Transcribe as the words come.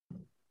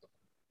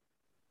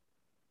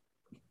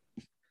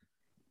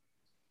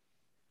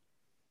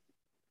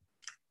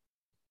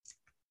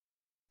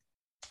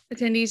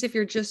Attendees, if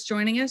you're just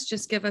joining us,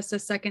 just give us a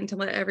second to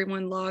let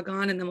everyone log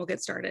on and then we'll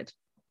get started.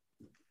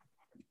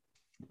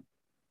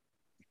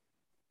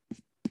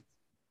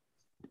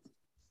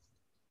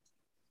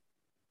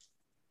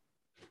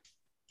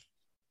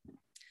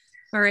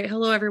 All right,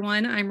 hello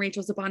everyone. I'm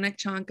Rachel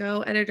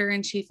Zabonek-Chonko,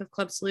 Editor-in-Chief of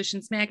Club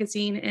Solutions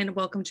Magazine, and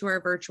welcome to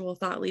our virtual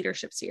Thought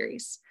Leadership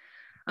Series.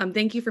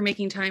 Thank you for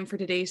making time for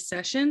today's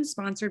session,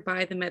 sponsored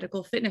by the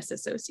Medical Fitness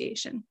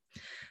Association.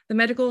 The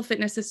Medical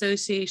Fitness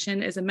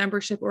Association is a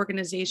membership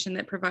organization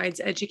that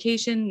provides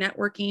education,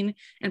 networking,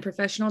 and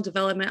professional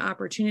development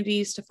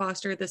opportunities to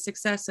foster the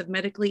success of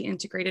medically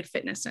integrated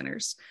fitness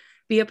centers.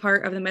 Be a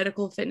part of the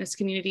medical fitness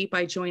community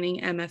by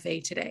joining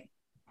MFA today.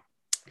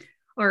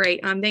 All right,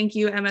 thank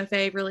you,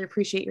 MFA. Really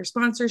appreciate your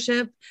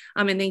sponsorship.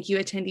 And thank you,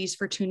 attendees,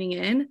 for tuning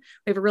in. We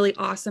have a really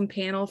awesome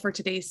panel for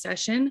today's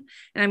session.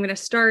 And I'm going to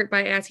start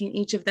by asking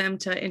each of them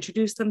to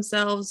introduce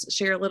themselves,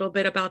 share a little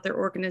bit about their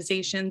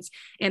organizations,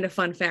 and a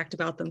fun fact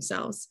about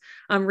themselves.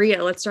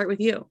 Ria, let's start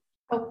with you.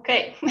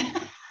 Okay.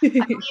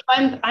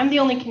 I'm the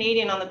only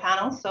Canadian on the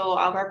panel, so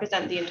I'll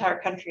represent the entire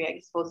country, I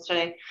suppose,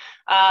 today.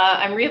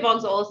 I'm Ria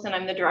Boggs-Olesen.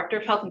 I'm the Director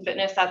of Health and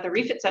Fitness at the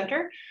Refit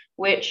Centre,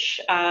 which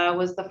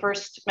was the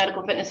first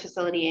medical fitness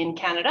facility in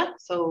Canada.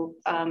 So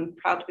I'm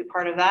proud to be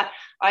part of that.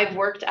 I've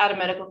worked at a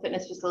medical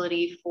fitness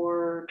facility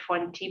for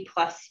 20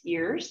 plus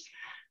years.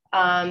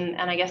 And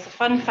I guess a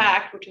fun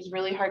fact, which is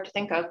really hard to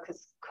think of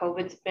because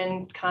COVID's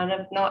been kind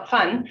of not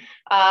fun.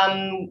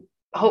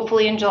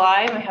 Hopefully in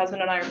July, my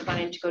husband and I are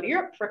planning to go to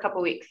Europe for a couple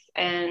of weeks.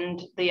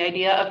 And the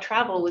idea of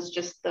travel was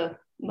just the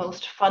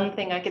most fun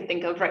thing I could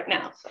think of right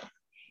now. So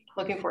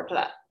looking forward to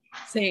that.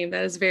 Same,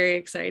 that is very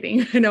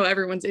exciting. I know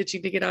everyone's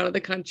itching to get out of the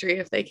country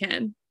if they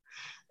can.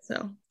 So,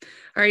 all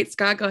right,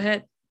 Scott, go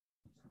ahead.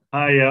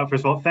 Hi,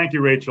 first of all, thank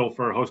you, Rachel,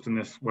 for hosting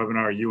this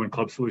webinar. You and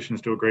Club Solutions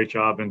do a great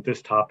job, and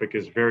this topic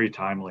is very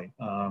timely,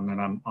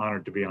 and I'm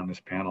honored to be on this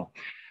panel.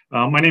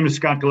 My name is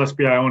Scott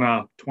Gillespie. I own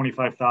a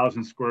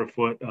 25,000 square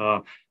foot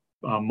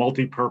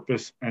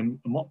multi-purpose and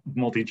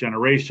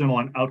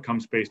multi-generational and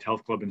outcomes-based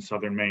health club in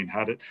Southern Maine.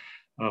 Had it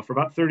for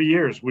about 30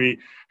 years. We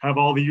have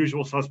all the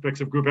usual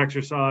suspects of group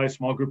exercise,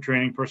 small group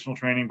training, personal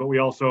training, but we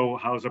also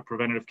house a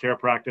preventative care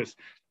practice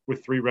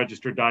with 3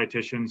 registered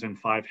dietitians and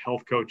 5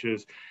 health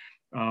coaches.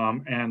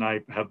 And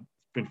I have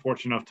been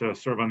fortunate enough to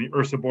serve on the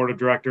IHRSA board of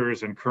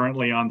directors and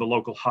currently on the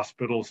local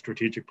hospital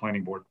strategic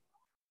planning board.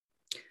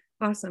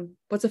 Awesome.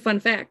 What's a fun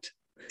fact?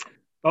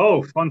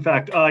 Oh, fun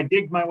fact. I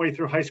gigged my way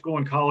through high school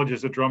and college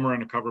as a drummer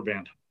in a cover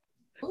band.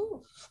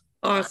 Ooh.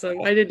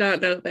 Awesome. I did not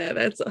know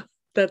that.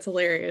 That's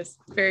hilarious.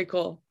 Very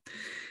cool.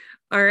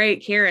 All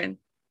right, Karen.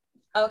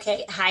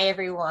 Okay. Hi,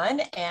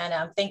 everyone.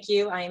 And thank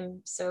you.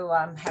 I'm so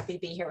happy to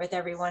be here with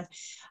everyone.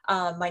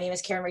 My name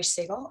is Karen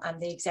Reich-Siegel. I'm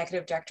the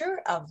Executive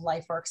Director of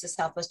LifeWorks at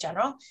Southwest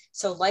General.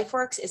 So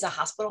LifeWorks is a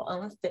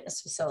hospital-owned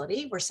fitness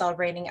facility. We're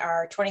celebrating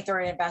our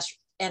 23rd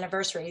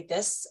anniversary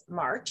this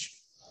March.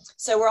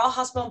 So we're all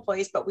hospital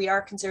employees, but we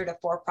are considered a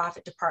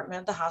for-profit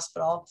department of the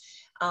hospital.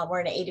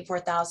 We're in an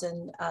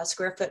 84,000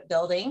 square foot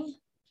building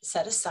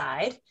set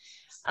aside.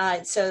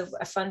 So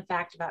a fun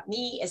fact about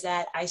me is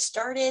that I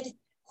started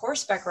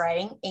horseback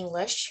riding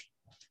English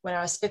when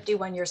I was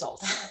 51 years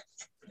old.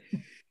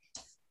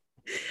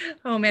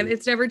 Oh man,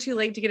 it's never too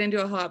late to get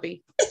into a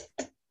hobby.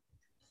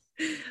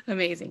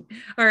 Amazing.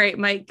 All right,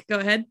 Mike, go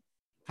ahead.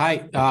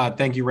 Hi,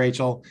 thank you,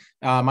 Rachel.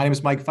 My name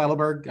is Mike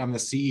Feidelberg. I'm the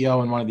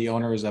CEO and one of the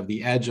owners of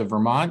the Edge of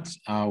Vermont.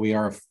 We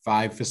are a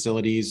 5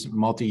 facilities,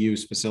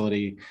 multi-use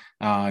facility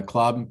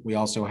club. We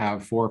also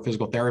have 4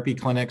 physical therapy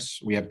clinics.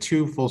 We have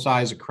 2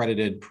 full-size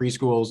accredited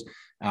preschools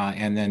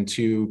and then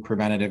 2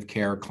 preventative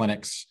care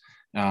clinics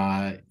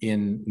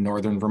in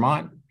Northern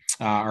Vermont.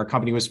 Our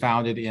company was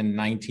founded in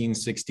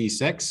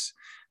 1966.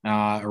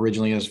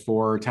 Originally as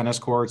 4 tennis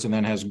courts and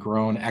then has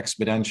grown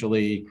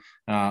exponentially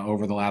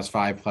over the last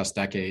 5+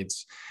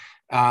 decades.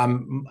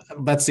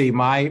 Let's see,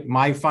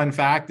 my fun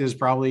fact is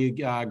probably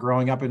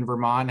growing up in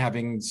Vermont,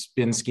 having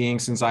been skiing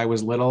since I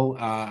was little.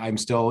 I'm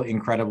still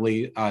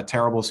incredibly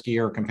terrible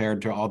skier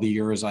compared to all the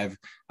years I've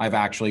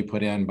actually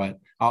put in, but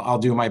I'll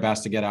do my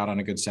best to get out on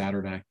a good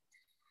Saturday.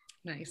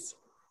 Nice.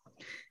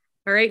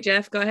 All right,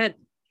 Jeff, go ahead.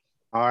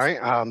 All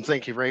right,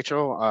 thank you,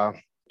 Rachel.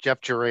 Jeff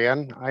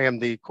Duran. I am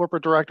the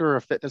Corporate Director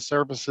of Fitness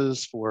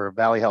Services for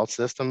Valley Health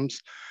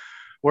Systems.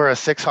 We're a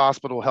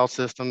 6-hospital health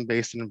system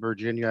based in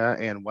Virginia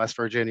and West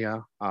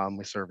Virginia.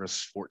 We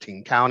service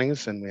 14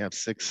 counties and we have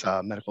 6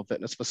 medical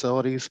fitness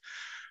facilities,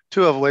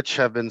 2 of which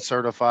have been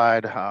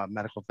certified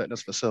medical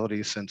fitness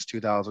facilities since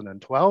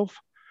 2012.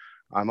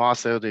 I'm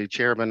also the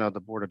chairman of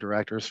the board of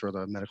directors for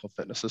the Medical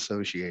Fitness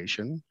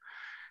Association.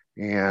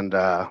 And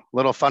a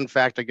little fun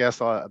fact, I guess,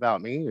 about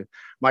me.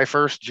 My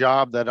first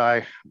job that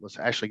I was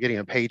actually getting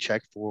a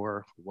paycheck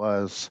for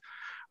was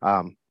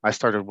I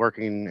started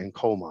working in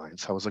coal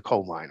mines. I was a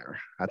coal miner.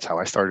 That's how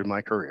I started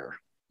my career.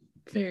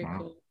 Very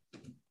cool.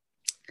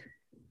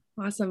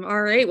 Awesome.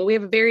 All right. Well, we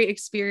have a very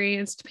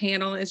experienced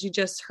panel, as you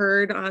just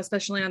heard,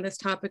 especially on this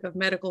topic of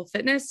medical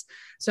fitness.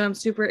 So I'm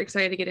super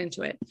excited to get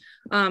into it.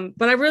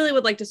 But I really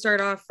would like to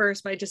start off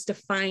first by just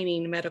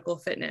defining medical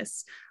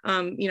fitness.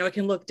 It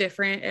can look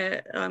different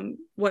at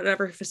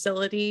whatever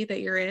facility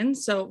that you're in.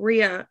 So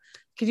Ria,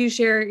 could you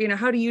share,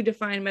 how do you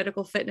define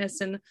medical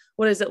fitness and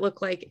what does it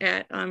look like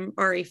at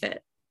REFit?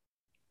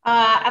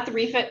 At the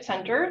REFit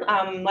Center,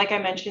 like I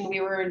mentioned,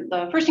 we were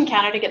the first in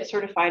Canada to get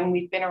certified, and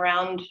we've been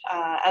around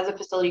as a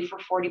facility for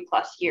 40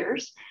 plus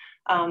years.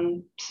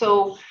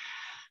 So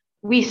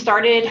we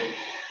started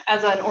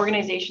as an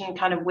organization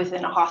kind of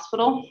within a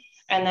hospital,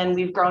 and then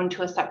we've grown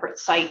to a separate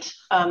site,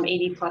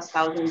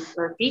 80,000+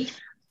 square feet,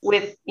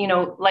 with,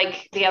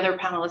 like the other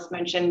panelists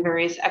mentioned,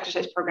 various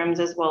exercise programs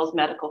as well as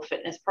medical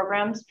fitness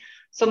programs.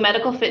 So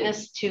medical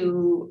fitness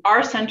to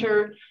our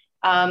center,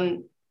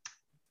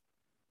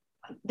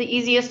 the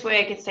easiest way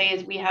I could say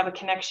is we have a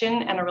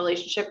connection and a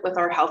relationship with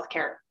our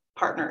healthcare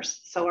partners.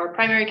 So our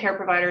primary care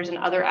providers and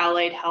other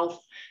allied health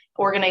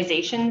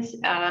organizations,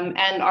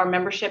 and our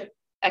membership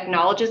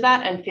acknowledges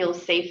that and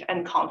feels safe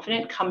and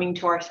confident coming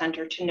to our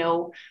center to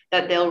know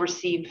that they'll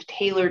receive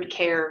tailored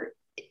care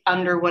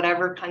under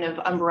whatever kind of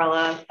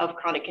umbrella of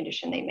chronic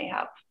condition they may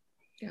have.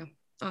 Yeah,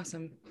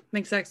 awesome.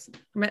 Makes sense.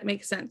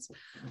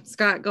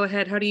 Scott, go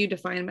ahead. How do you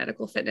define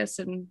medical fitness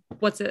and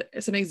what's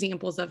some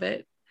examples of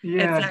it?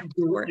 Yeah,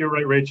 you're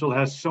right, Rachel. It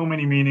has so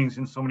many meanings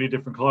in so many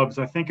different clubs.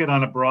 I think it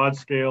on a broad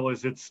scale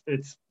is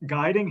it's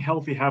guiding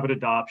healthy habit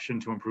adoption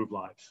to improve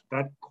lives.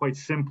 That quite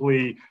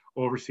simply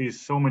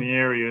oversees so many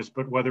areas,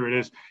 but whether it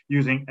is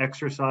using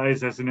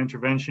exercise as an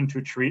intervention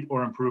to treat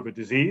or improve a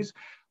disease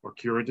or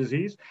cure a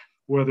disease,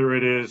 whether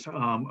it is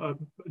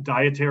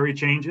dietary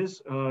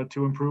changes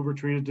to improve or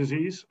treat a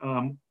disease.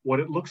 What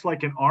it looks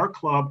like in our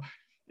club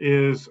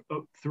is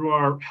through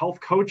our health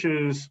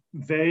coaches,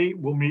 they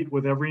will meet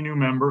with every new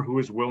member who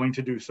is willing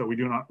to do so. We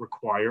do not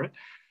require it,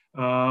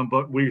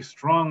 but we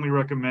strongly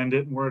recommend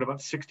it. And we're at about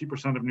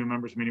 60% of new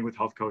members meeting with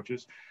health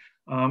coaches.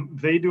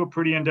 They do a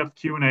pretty in-depth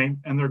Q&A,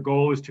 and their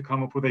goal is to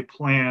come up with a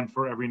plan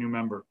for every new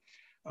member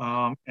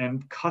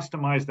and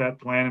customize that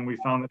plan. And we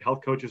found that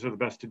health coaches are the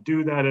best to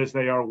do that, as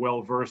they are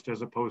well-versed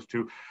as opposed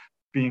to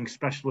being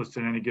specialists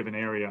in any given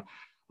area.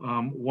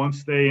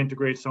 Once they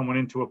integrate someone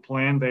into a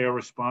plan, they are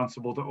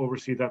responsible to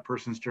oversee that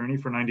person's journey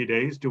for 90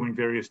 days, doing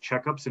various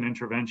checkups and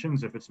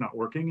interventions if it's not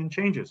working, and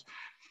changes.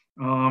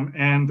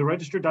 And the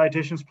registered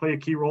dietitians play a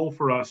key role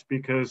for us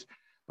because,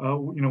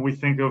 we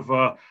think of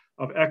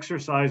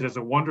exercise as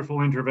a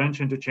wonderful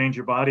intervention to change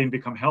your body and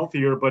become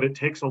healthier, but it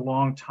takes a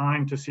long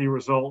time to see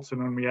results.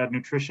 And when we add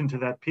nutrition to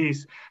that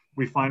piece,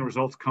 we find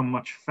results come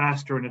much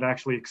faster, and it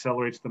actually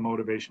accelerates the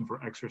motivation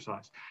for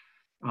exercise.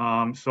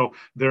 So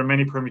there are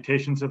many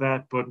permutations of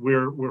that, but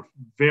we're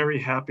very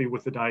happy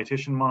with the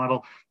dietitian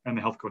model and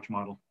the health coach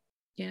model.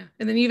 Yeah.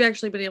 And then you've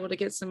actually been able to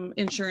get some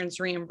insurance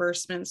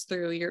reimbursements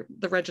through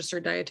the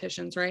registered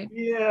dietitians, right?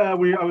 Yeah,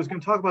 I was going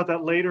to talk about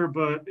that later,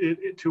 but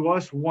to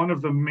us, one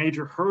of the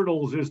major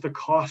hurdles is the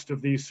cost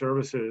of these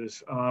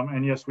services.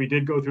 And yes, we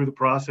did go through the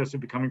process of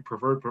becoming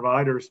preferred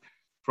providers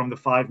from the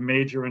 5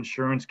 major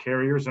insurance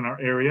carriers in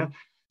our area.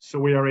 So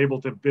we are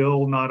able to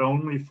bill not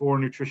only for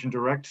Nutrition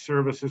Direct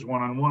services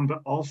one-on-one,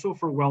 but also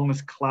for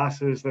wellness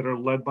classes that are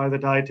led by the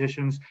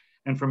dietitians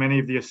and for many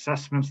of the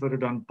assessments that are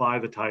done by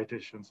the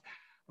dietitians.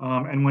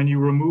 And when you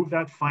remove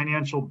that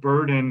financial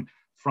burden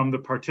from the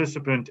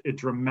participant, it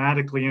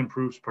dramatically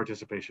improves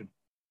participation.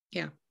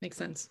 Yeah, makes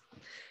sense.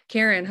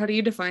 Karen, how do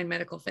you define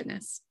medical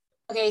fitness?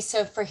 Okay,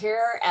 so for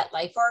here at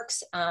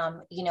LifeWorks,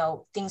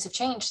 things have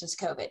changed since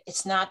COVID.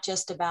 It's not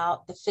just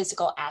about the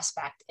physical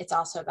aspect, it's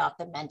also about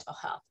the mental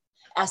health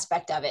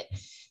aspect of it.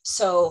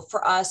 So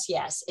for us,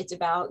 yes, it's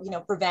about,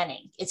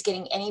 preventing. It's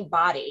getting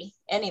anybody.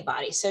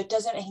 So it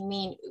doesn't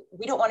mean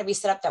we don't want to be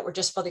set up that we're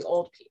just for the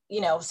old,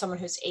 someone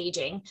who's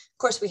aging. Of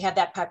course, we have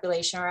that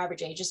population. Our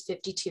average age is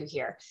 52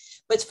 here,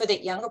 but it's for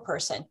that younger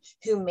person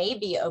who may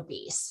be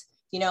obese.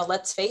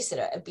 Let's face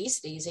it,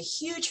 obesity is a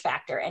huge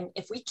factor. And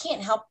if we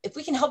can help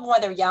them while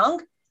they're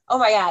young, oh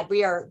my God,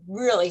 we are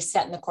really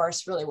setting the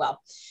course really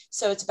well.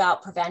 So it's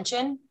about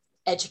prevention,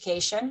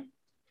 education,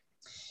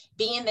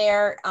 being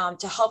there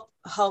to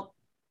help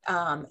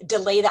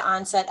delay the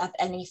onset of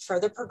any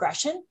further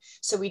progression.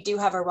 So we do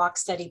have a Rock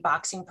Steady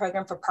boxing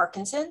program for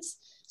Parkinson's.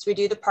 So we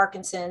do the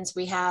Parkinson's.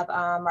 We have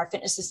our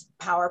Fitness is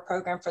Power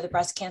program for the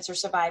breast cancer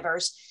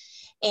survivors.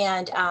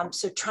 And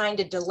so trying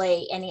to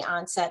delay any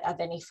onset of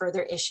any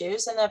further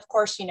issues. And then of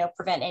course,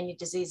 prevent any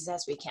diseases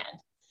as we can.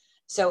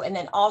 So, and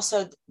then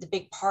also the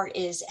big part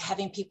is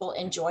having people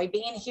enjoy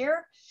being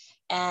here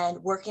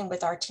and working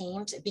with our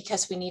teams,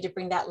 because we need to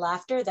bring that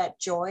laughter, that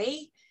joy,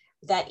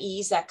 that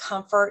ease, that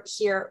comfort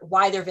here,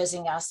 why they're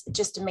visiting us,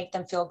 just to make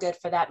them feel good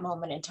for that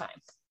moment in time.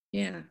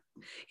 Yeah.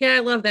 I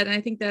love that. And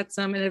I think that's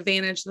an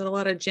advantage that a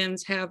lot of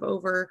gyms have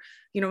over,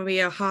 maybe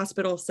a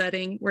hospital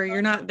setting where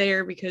you're not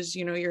there because,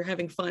 you're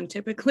having fun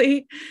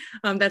typically.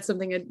 That's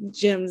something that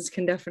gyms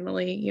can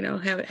definitely,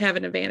 have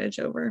an advantage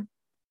over.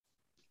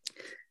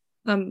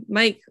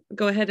 Mike,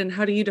 go ahead. And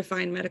how do you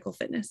define medical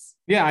fitness?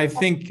 Yeah, I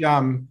think,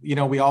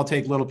 we all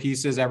take little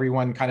pieces.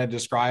 Everyone kind of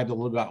described a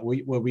little about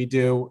what we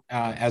do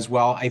as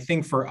well. I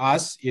think for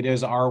us, it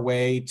is our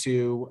way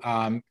to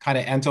kind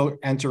of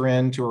enter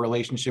into a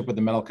relationship with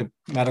the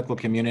medical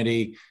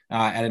community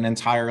at an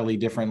entirely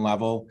different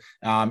level.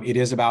 It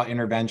is about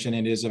intervention.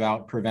 It is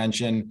about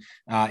prevention.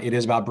 It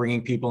is about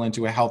bringing people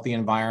into a healthy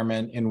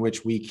environment in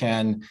which we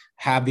can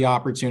have the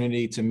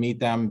opportunity to meet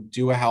them,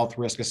 do a health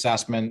risk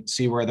assessment,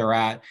 see where they're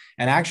at,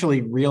 and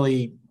actually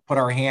really put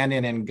our hand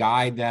in and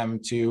guide them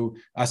to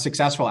a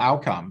successful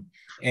outcome.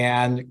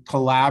 And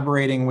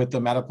collaborating with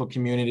the medical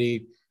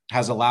community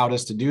has allowed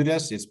us to do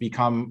this. It's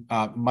become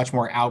much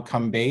more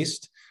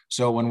outcome-based.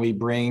 So when we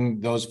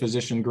bring those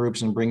physician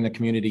groups and bring the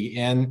community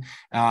in,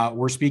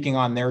 we're speaking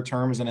on their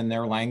terms and in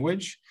their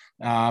language.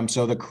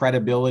 So the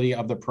credibility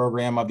of the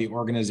program, of the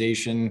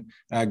organization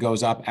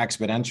goes up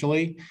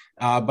exponentially.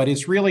 But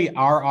it's really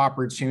our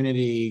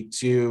opportunity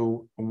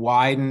to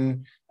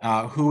widen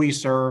who we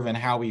serve and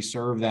how we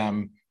serve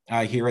them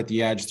here at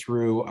the Edge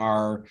through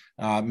our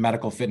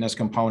medical fitness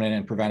component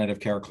and preventative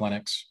care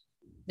clinics.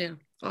 Yeah,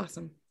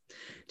 awesome.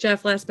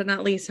 Jeff, last but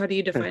not least, how do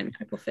you define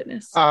medical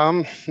fitness?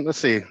 Let's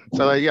see.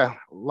 So a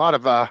lot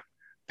of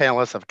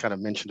panelists have kind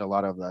of mentioned a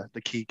lot of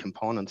the key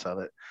components of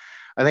it.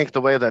 I think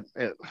the way that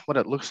what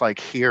it looks like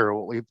here,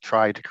 what we've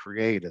tried to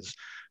create is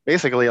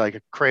basically like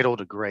a cradle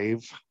to grave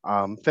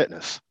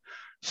fitness.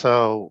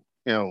 So,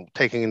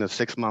 taking the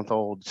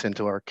 6-month-olds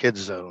into our kids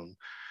zone,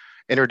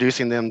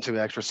 introducing them to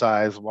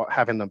exercise,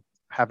 having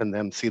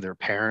them see their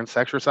parents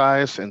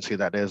exercise and see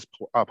that is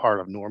a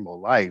part of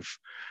normal life,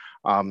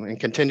 and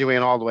continuing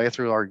all the way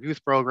through our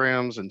youth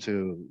programs,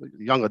 into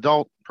young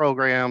adult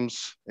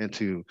programs,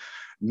 into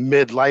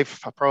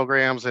midlife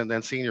programs, and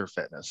then senior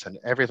fitness and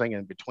everything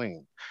in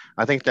between.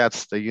 I think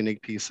that's the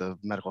unique piece of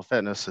medical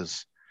fitness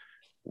is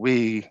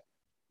we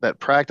that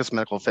practice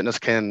medical fitness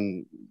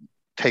can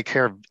take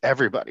care of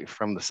everybody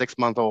from the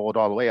 6-month-old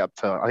all the way up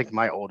to, I think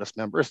my oldest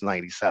member is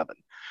 97,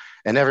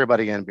 and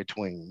everybody in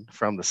between,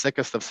 from the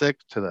sickest of sick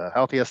to the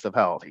healthiest of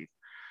healthy,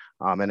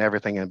 and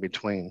everything in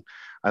between.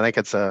 I think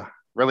it's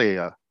really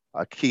a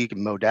key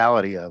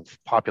modality of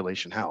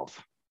population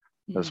health.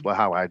 That's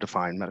how I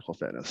define medical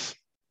fitness.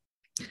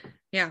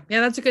 Yeah,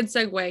 that's a good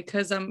segue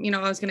because, I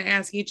was going to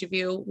ask each of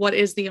you, what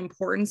is the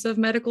importance of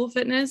medical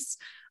fitness?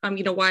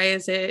 Why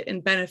is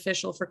it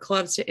beneficial for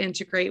clubs to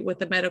integrate with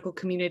the medical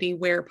community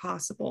where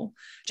possible?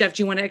 Jeff,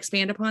 do you want to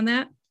expand upon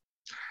that?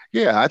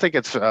 Yeah, I think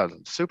it's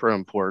super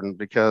important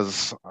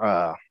because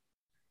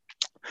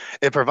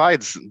it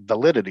provides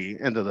validity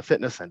into the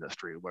fitness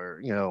industry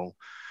where,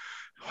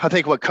 I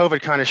think what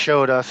COVID kind of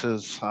showed us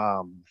is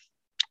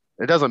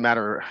it doesn't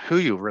matter who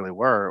you really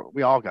were,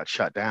 we all got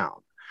shut down.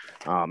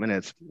 And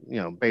it's,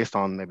 based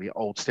on maybe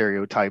old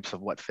stereotypes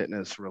of what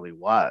fitness really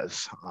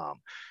was.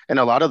 And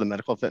a lot of the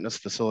medical fitness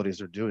facilities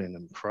are doing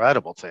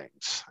incredible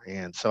things.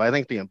 And so I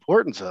think the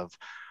importance of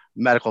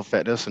medical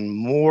fitness and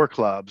more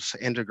clubs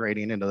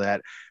integrating into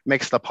that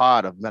makes the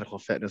pot of medical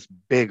fitness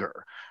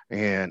bigger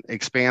and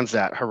expands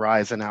that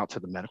horizon out to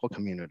the medical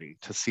community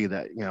to see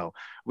that,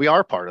 we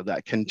are part of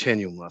that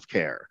continuum of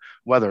care,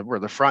 whether we're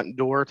the front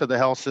door to the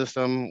health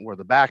system or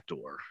the back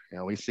door.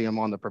 We see them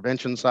on the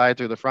prevention side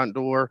through the front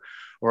door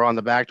or on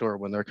the back door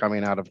when they're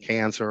coming out of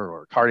cancer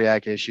or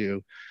cardiac issue.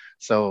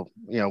 So,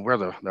 we're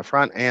the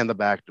front and the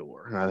back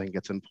door. And I think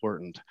it's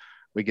important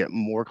we get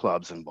more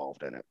clubs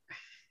involved in it.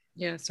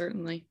 Yeah,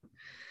 certainly.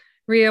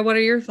 Ria, what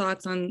are your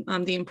thoughts on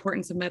the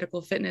importance of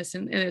medical fitness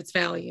and its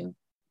value?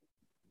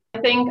 I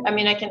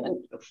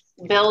can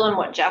build on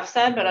what Jeff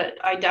said, but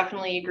I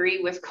definitely agree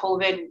with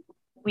COVID.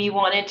 We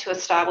wanted to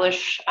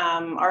establish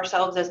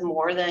ourselves as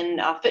more than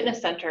a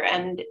fitness center,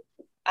 and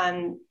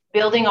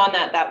building on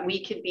that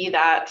we could be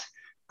that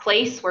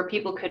place where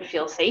people could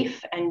feel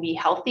safe and be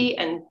healthy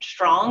and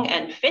strong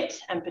and fit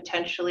and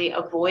potentially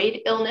avoid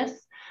illness,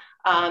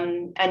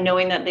 and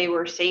knowing that they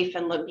were safe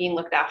and being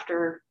looked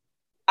after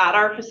at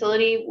our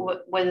facility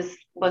was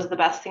the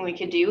best thing we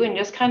could do. And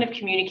just kind of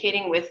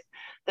communicating with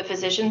the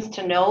physicians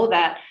to know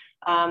that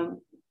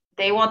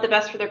they want the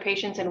best for their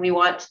patients, and we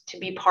want to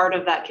be part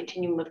of that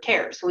continuum of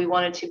care. So we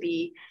wanted to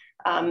be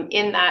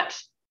in that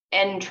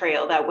end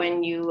trail, that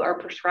when you are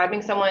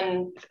prescribing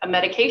someone a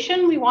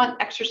medication, we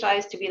want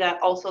exercise to be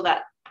that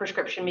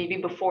prescription, maybe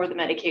before the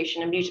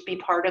medication, and just be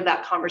part of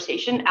that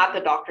conversation at the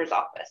doctor's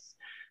office.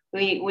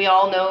 We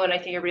all know, and I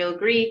think everybody will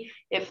agree,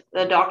 if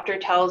the doctor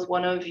tells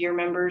one of your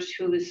members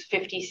who's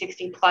 50,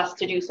 60 plus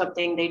to do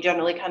something, they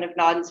generally kind of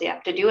nod and say,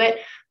 have to do it.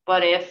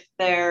 But if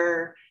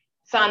their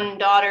son,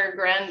 daughter,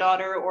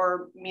 granddaughter,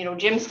 or,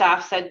 gym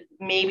staff said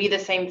maybe the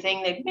same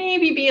thing, they'd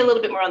maybe be a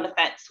little bit more on the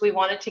fence. We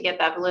wanted to get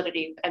that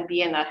validity and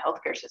be in that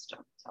healthcare system.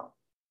 So,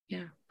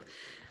 yeah.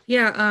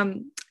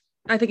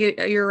 I think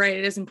you're right.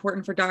 It is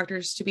important for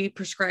doctors to be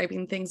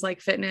prescribing things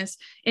like fitness.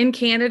 In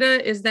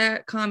Canada, is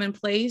that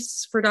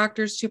commonplace for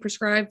doctors to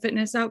prescribe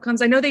fitness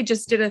outcomes? I know they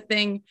just did a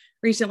thing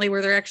recently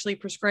where they're actually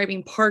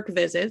prescribing park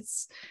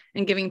visits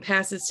and giving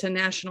passes to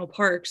national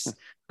parks,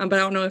 but I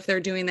don't know if they're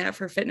doing that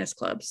for fitness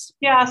clubs.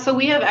 Yeah, so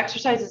we have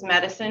exercise as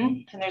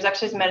medicine, and there's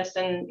exercise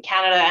medicine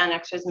Canada and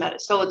exercise medicine.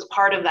 So it's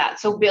part of that.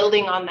 So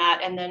building on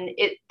that, and then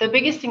the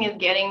biggest thing is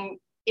getting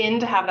in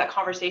to have that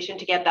conversation,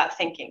 to get that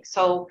thinking.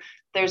 So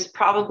there's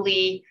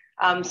probably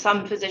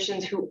some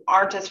physicians who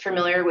aren't as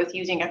familiar with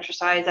using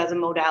exercise as a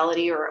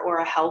modality or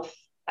a health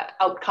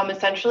outcome,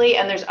 essentially.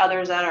 And there's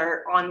others that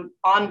are on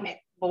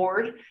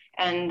board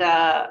and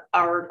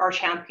are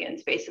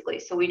champions, basically.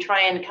 So we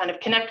try and kind of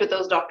connect with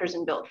those doctors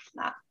and build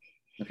from that.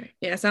 Okay.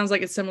 Yeah, it sounds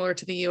like it's similar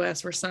to the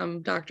US, where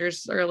some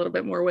doctors are a little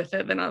bit more with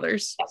it than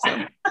others.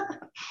 So.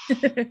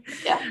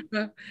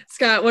 Yeah.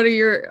 Scott, what are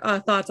your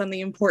thoughts on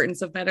the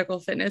importance of medical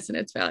fitness and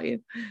its value?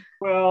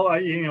 Well,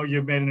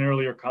 you made an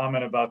earlier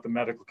comment about the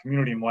medical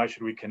community and why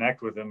should we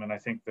connect with them, and I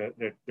think that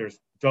there's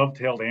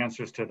dovetailed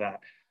answers to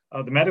that.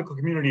 The medical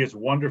community is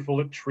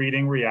wonderful at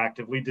treating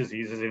reactively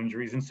diseases,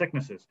 injuries, and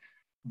sicknesses.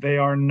 They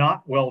are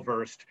not well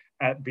versed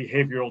at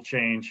behavioral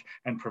change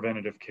and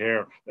preventative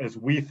care as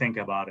we think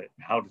about it,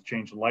 how to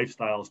change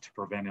lifestyles to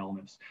prevent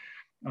illness.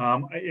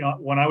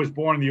 When I was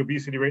born, the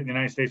obesity rate in the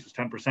United States was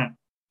 10%.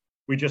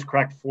 We just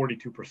cracked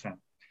 42%.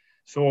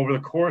 So over the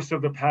course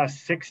of the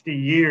past 60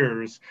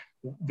 years,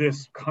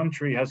 this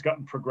country has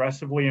gotten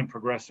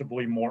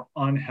progressively more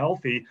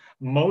unhealthy,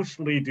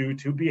 mostly due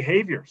to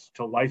behaviors,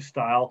 to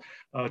lifestyle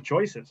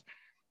choices.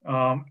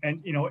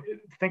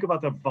 Think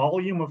about the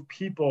volume of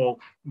people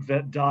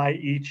that die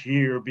each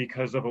year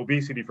because of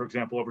obesity, for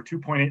example, over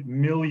 2.8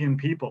 million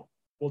people.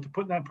 Well, to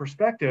put that in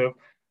perspective,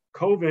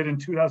 COVID in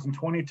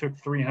 2020 took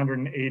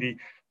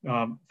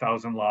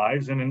 380,000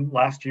 lives, and in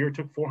last year it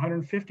took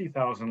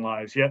 450,000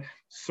 lives. Yet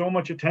so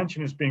much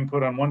attention is being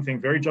put on one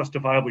thing, very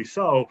justifiably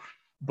so,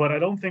 but I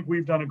don't think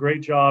we've done a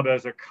great job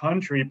as a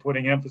country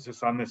putting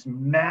emphasis on this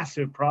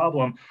massive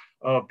problem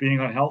of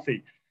being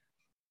unhealthy.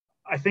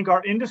 I think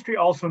our industry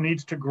also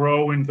needs to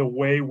grow in the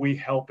way we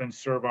help and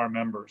serve our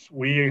members.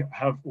 We're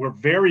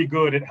very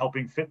good at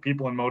helping fit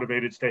people and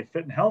motivated stay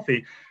fit and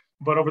healthy,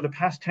 but over the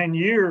past 10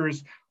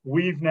 years,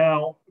 we've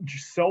now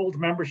sold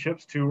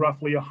memberships to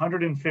roughly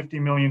 150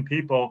 million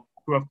people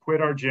who have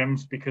quit our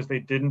gyms because they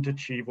didn't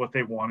achieve what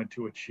they wanted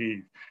to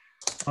achieve.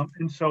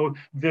 And so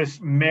this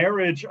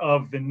marriage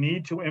of the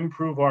need to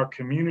improve our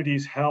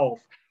community's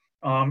health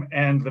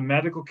and the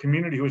medical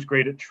community, who is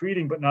great at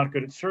treating but not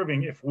good at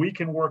serving, if we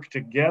can work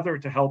together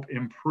to help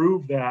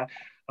improve that,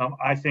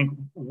 I think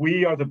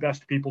we are the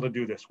best people to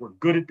do this. We're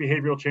good at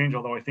behavioral change,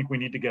 although I think we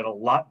need to get a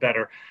lot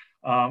better.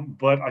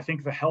 But I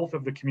think the health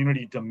of the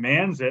community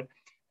demands it.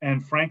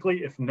 And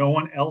frankly, if no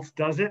one else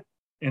does it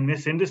in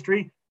this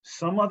industry,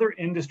 some other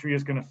industry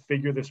is going to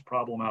figure this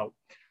problem out.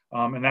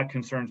 And that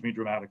concerns me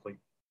dramatically.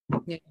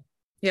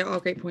 Yeah,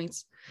 all great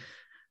points.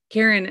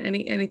 Karen,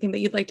 anything that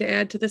you'd like to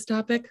add to this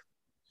topic?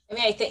 I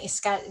mean, I think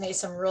Scott made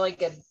some really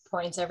good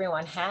points.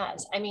 Everyone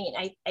has. I mean,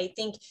 I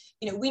think,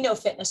 we know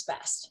fitness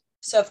best.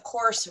 So of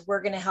course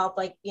we're going to help,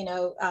 with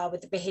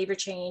the behavior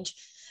change.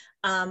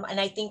 And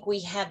I think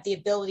we have the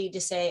ability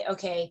to say,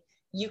 okay,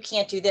 you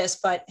can't do this,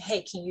 but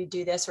hey, can you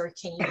do this? Or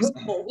can you do this?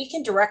 Well, we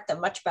can direct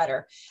them much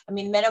better. I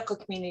mean, medical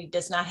community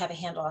does not have a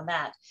handle on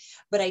that.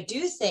 But I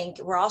do think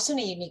we're also in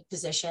a unique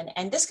position.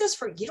 And this goes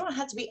for, you don't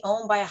have to be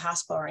owned by a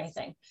hospital or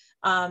anything,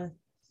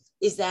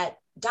 is that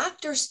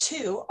doctors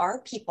too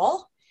are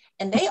people.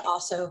 And they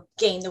also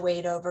gained the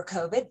weight over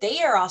COVID.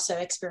 They are also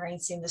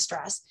experiencing the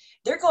stress.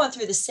 They're going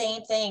through the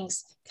same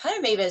things, kind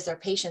of maybe as their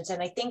patients.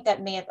 And I think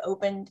that may have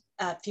opened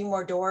a few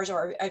more doors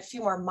or a few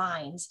more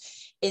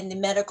minds in the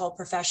medical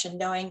profession,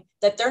 knowing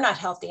that they're not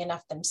healthy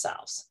enough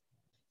themselves.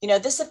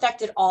 This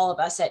affected all of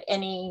us at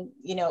any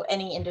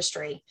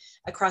industry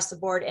across the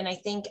board. And I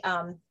think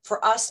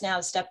for us now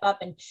to step up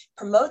and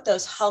promote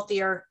those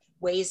healthier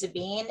ways of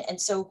being.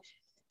 And so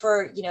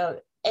for,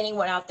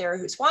 anyone out there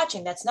who's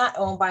watching that's not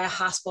owned by a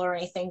hospital or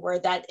anything, where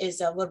that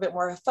is a little bit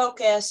more of a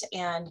focus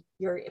and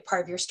you're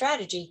part of your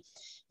strategy,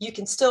 you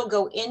can still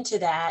go into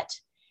that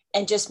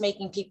and just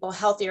making people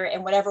healthier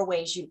in whatever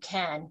ways you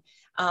can.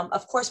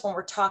 Of course, when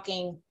we're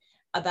talking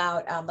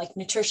about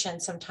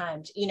nutrition,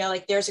 sometimes,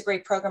 there's a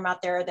great program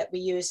out there that we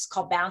use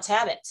called Balance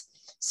Habits.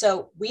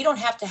 So we don't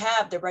have to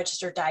have the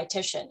registered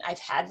dietitian. I've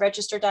had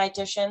registered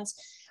dietitians,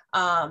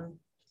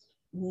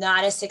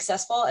 not as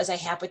successful as I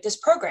have with this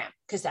program,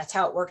 because that's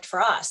how it worked for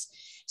us.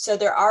 So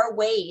there are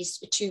ways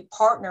to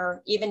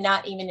partner,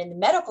 not even in the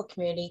medical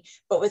community,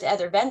 but with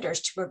other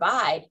vendors to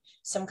provide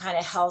some kind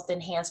of health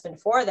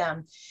enhancement for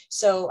them.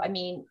 So, I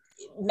mean,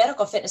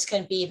 medical fitness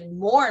can be even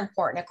more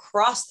important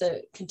across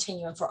the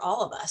continuum for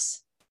all of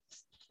us.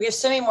 We have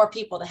so many more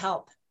people to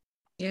help.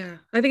 Yeah,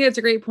 I think that's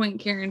a great point,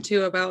 Karen,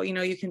 too, about,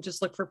 you can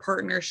just look for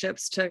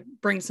partnerships to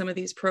bring some of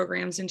these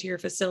programs into your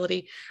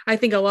facility. I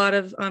think a lot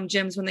of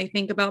gyms, when they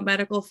think about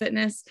medical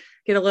fitness,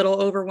 get a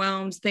little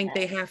overwhelmed, think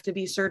they have to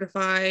be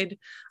certified.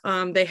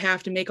 They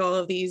have to make all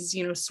of these,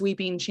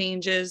 sweeping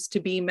changes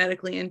to be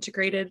medically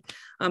integrated.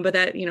 But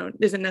that,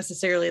 isn't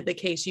necessarily the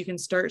case. You can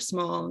start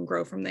small and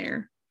grow from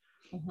there.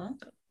 Mm-hmm.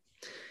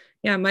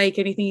 Yeah, Mike,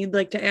 anything you'd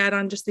like to add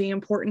on just the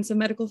importance of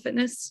medical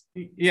fitness?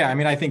 Yeah, I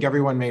mean, I think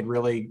everyone made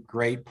really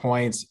great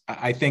points.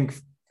 I think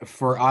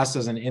for us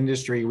as an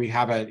industry, we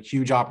have a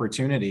huge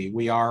opportunity.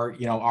 We are,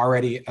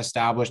 already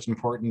established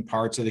important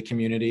parts of the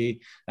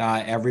community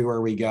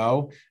everywhere we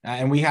go.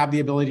 And we have the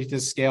ability to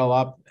scale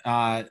up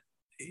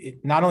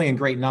not only in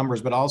great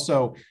numbers, but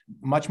also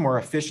much more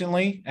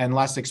efficiently and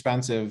less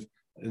expensive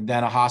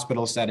than a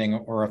hospital setting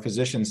or a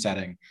physician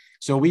setting.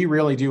 So we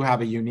really do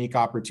have a unique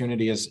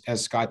opportunity, as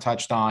Scott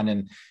touched on,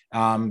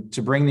 and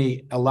to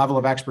bring a level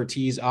of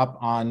expertise up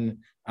on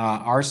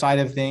our side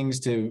of things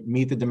to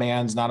meet the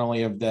demands, not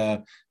only of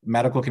the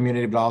medical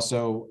community, but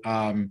also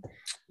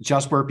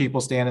just where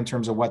people stand in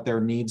terms of what their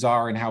needs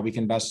are and how we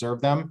can best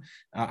serve them.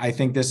 I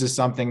think this is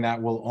something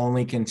that will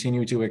only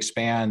continue to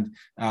expand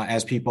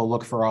as people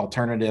look for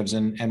alternatives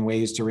and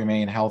ways to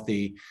remain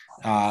healthy.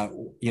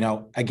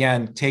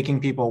 Again, taking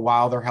people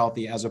while they're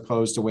healthy, as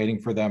opposed to waiting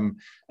for them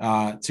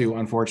to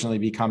unfortunately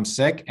become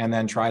sick and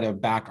then try to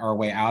back our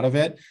way out of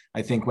it.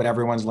 I think what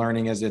everyone's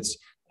learning is it's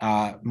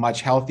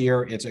much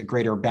healthier, it's a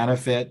greater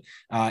benefit,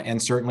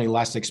 and certainly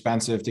less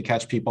expensive to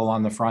catch people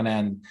on the front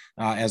end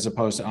as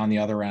opposed to on the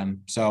other end.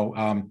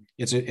 So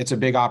it's a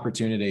big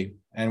opportunity,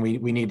 and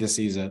we need to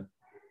seize it.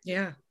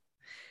 Yeah.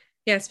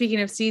 Yeah. Speaking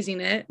of seizing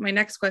it, my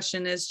next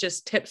question is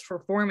just tips for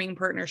forming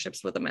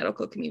partnerships with the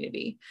medical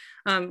community.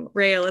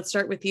 Rhea, let's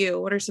start with you.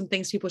 What are some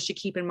things people should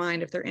keep in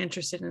mind if they're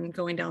interested in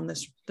going down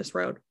this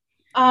road?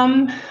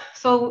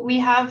 So we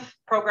have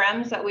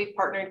programs that we've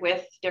partnered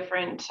with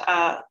different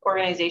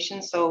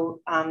organizations.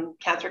 So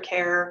cancer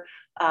care,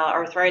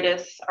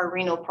 arthritis, our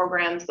renal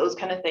programs, those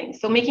kind of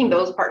things. So making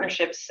those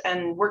partnerships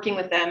and working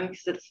with them,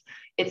 because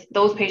it's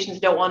those patients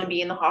don't want to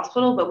be in the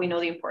hospital, but we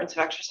know the importance of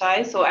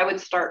exercise. So I would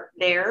start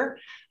there.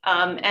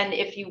 And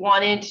if you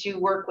wanted to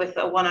work with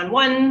a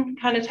one-on-one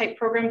kind of type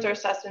programs or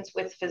assessments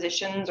with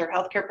physicians or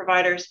healthcare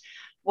providers,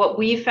 what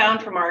we've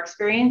found from our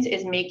experience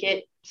is make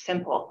it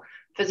simple.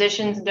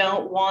 Physicians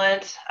don't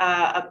want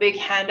a big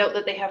handout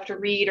that they have to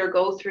read or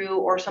go through,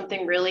 or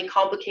something really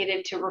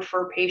complicated to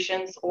refer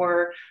patients,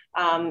 or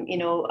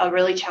a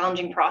really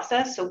challenging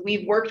process. So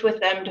we've worked with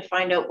them to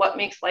find out what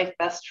makes life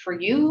best for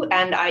you,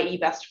 and i.e.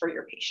 best for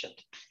your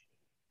patient.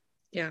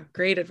 Yeah,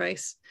 great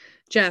advice.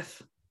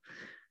 Jeff.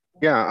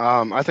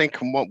 Yeah, I think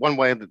one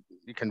way that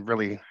you can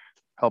really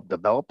help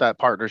develop that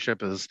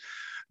partnership is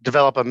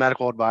develop a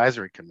medical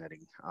advisory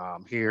committee.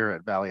 Here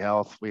at Valley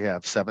Health, we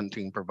have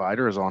 17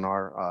 providers on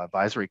our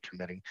advisory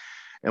committee.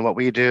 And what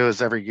we do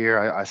is every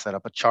year I set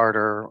up a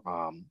charter,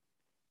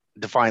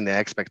 define the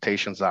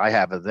expectations that I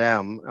have of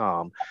them,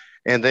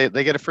 and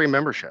they get a free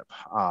membership,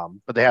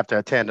 but they have to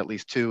attend at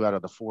least 2 out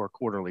of the 4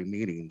 quarterly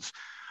meetings.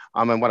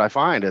 And what I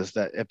find is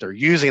that if they're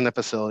using the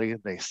facility,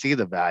 they see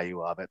the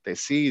value of it. They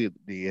see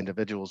the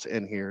individuals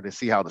in here. They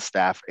see how the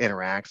staff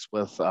interacts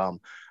with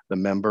the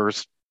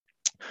members.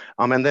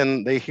 And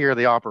then they hear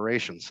the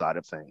operations side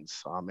of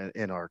things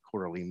in our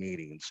quarterly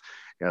meetings.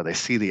 They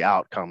see the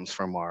outcomes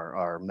from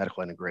our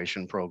medical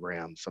integration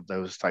programs, of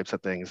those types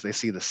of things. They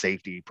see the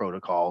safety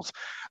protocols.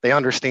 They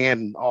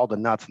understand all the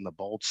nuts and the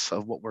bolts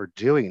of what we're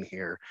doing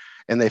here,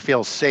 and they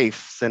feel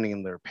safe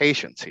sending their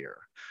patients here.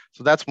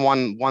 So that's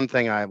one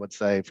thing I would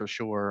say for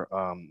sure.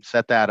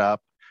 Set that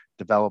up,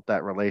 develop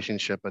that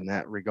relationship in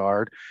that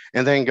regard,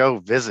 and then go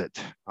visit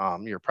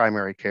your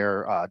primary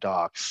care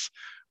docs,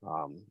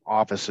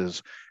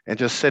 offices, and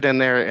just sit in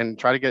there and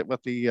try to get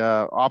with the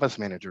office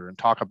manager and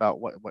talk about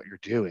what you're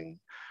doing.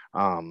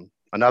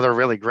 Another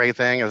really great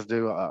thing is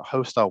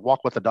host a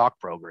walk with the doc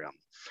program.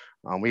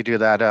 We do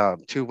that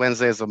 2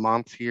 Wednesdays a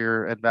month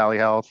here at Valley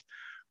Health.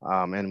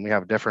 And we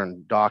have a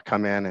different doc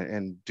come in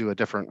and do a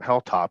different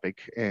health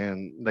topic,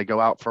 and they go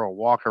out for a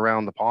walk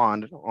around the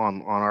pond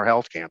on our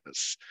health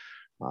campus.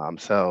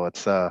 So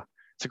it's a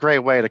great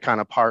way to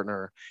kind of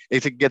partner.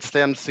 It gets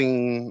them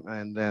seen,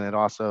 and then it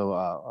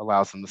also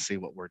allows them to see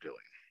what we're doing.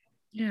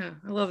 Yeah,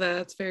 I love that.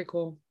 That's very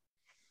cool.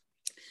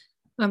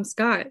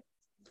 Scott.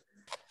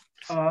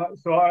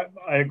 So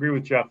I agree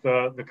with Jeff.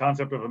 The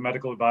concept of a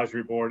medical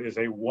advisory board is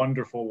a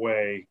wonderful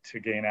way to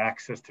gain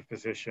access to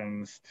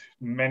physicians.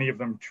 Many of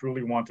them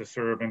truly want to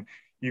serve, and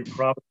you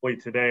probably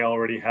today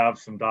already have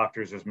some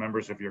doctors as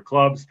members of your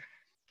clubs,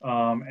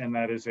 and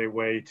that is a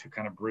way to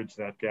kind of bridge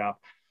that gap.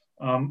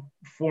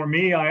 For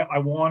me, I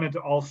wanted to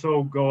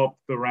also go up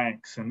the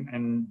ranks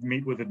and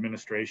meet with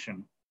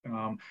administration.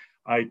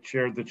 I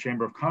chaired the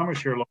Chamber of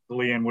Commerce here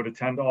locally and would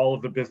attend all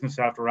of the business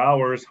after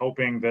hours,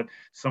 hoping that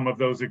some of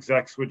those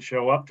execs would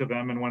show up to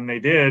them. And when they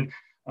did,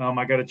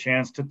 I got a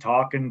chance to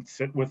talk and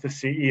sit with the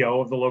CEO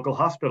of the local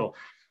hospital.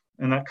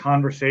 And that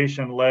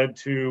conversation led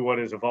to what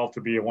has evolved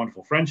to be a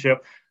wonderful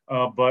friendship,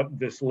 but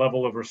this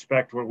level of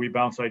respect where we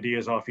bounce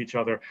ideas off each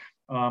other,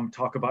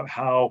 talk about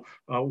how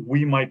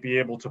we might be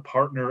able to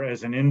partner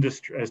as an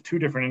industry, as two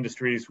different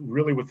industries,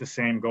 really with the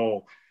same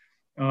goal.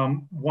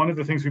 One of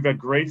the things we've had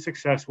great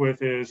success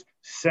with is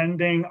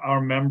sending our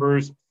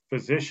members,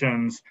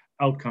 physicians,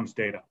 outcomes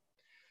data.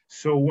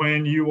 So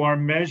when you are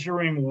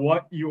measuring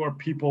what your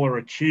people are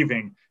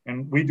achieving,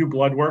 and we do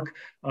blood work,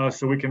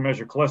 so we can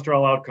measure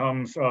cholesterol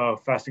outcomes,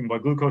 fasting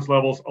blood glucose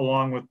levels,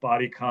 along with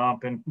body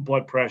comp and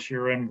blood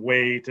pressure and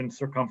weight and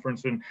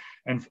circumference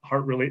and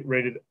heart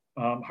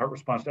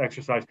response to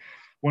exercise.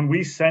 When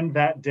we send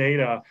that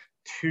data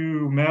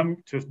to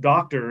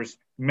doctors,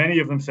 many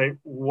of them say,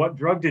 "What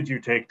drug did you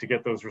take to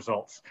get those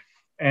results?"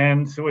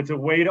 And so it's a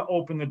way to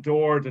open the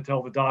door to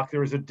tell the doc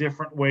there is a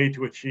different way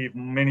to achieve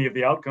many of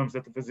the outcomes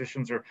that the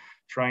physicians are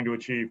trying to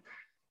achieve.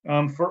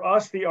 For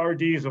us, the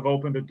RDs have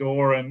opened a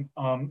door, and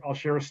I'll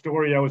share a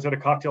story. I was at a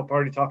cocktail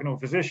party talking to a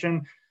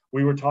physician.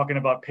 We were talking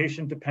about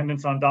patient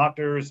dependence on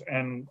doctors,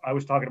 and I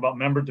was talking about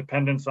member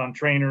dependence on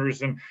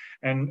trainers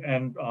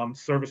and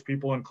service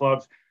people in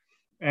clubs.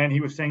 And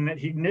he was saying that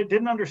he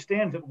didn't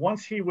understand that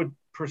once he would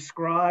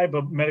prescribe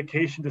a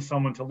medication to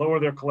someone to lower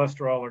their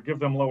cholesterol or give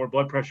them lower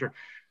blood pressure,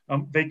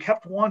 they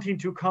kept wanting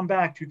to come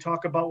back to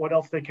talk about what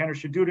else they can or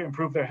should do to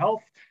improve their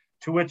health,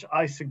 to which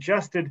I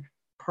suggested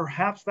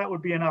perhaps that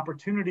would be an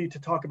opportunity to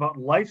talk about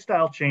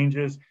lifestyle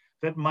changes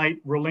that might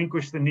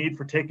relinquish the need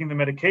for taking the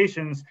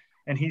medications.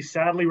 And he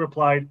sadly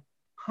replied,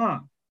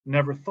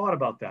 never thought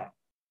about that,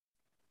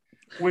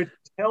 which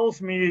tells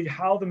me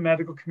how the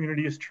medical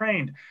community is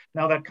trained.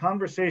 Now that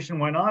conversation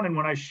went on, and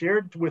when I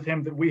shared with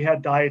him that we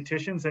had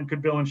dietitians and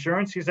could bill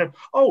insurance, he said,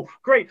 "Oh,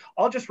 great,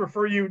 I'll just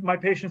refer my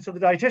patients to the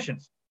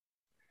dietitians."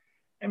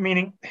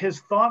 Meaning his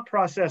thought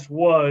process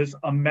was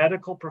a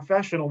medical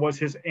professional was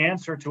his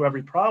answer to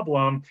every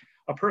problem.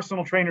 A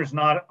personal trainer is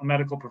not a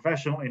medical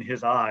professional in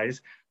his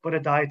eyes, but a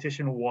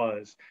dietitian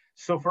was.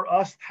 So for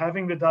us,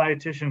 having the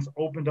dietitians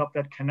opened up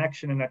that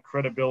connection and that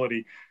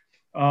credibility.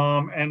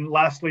 And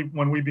lastly,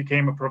 when we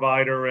became a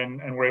provider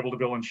and were able to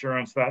bill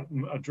insurance, that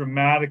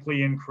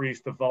dramatically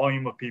increased the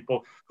volume of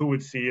people who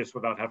would see us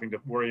without having to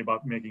worry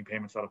about making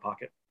payments out of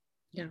pocket.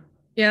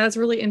 Yeah, that's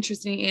really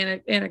interesting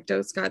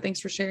anecdote, Scott. Thanks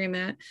for sharing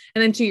that.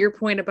 And then to your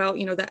point about,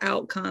 the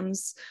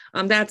outcomes,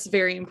 that's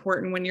very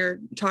important when you're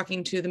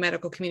talking to the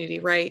medical community,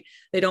 right?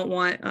 They don't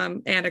want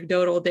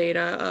anecdotal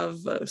data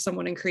of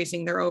someone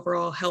increasing their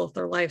overall health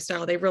or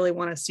lifestyle. They really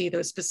want to see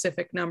those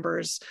specific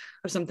numbers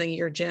of something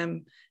your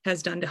gym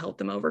has done to help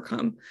them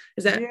overcome.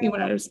 Is that, you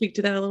want to speak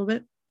to that a little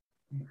bit?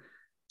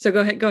 So go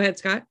ahead,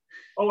 Scott.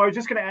 Oh, I was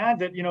just going to add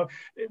that,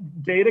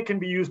 data can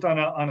be used on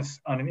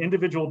an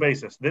individual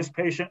basis. This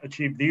patient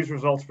achieved these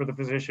results for the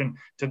physician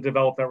to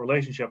develop that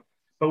relationship,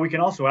 but we can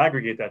also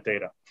aggregate that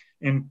data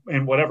in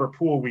whatever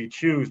pool we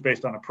choose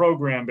based on a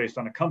program, based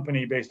on a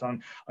company, based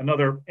on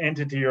another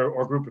entity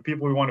or group of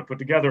people we want to put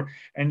together,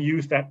 and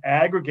use that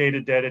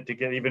aggregated data to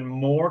get even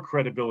more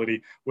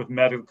credibility with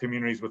medical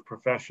communities, with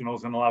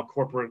professionals, and allow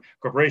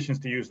corporations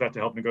to use that to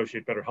help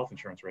negotiate better health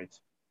insurance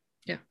rates.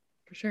 Yeah.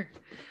 For sure.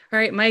 All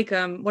right, Mike,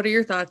 what are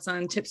your thoughts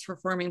on tips for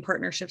forming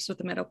partnerships with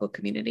the medical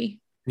community?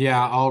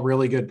 Yeah, all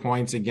really good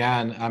points.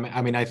 Again,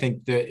 I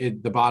think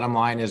the bottom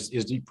line is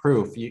the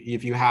proof.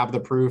 If you have the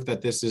proof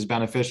that this is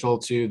beneficial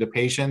to the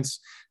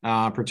patients,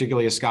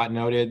 particularly as Scott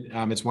noted,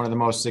 it's one of the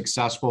most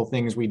successful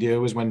things we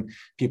do is when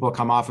people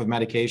come off of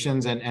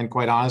medications, and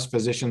quite honest,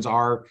 physicians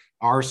are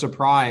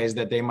surprised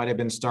that they might have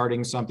been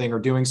starting something or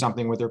doing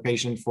something with their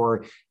patient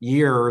for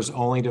years,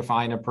 only to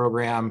find a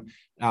program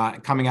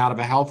coming out of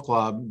a health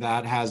club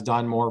that has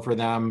done more for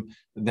them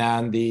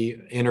than the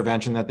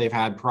intervention that they've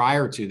had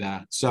prior to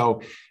that.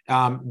 So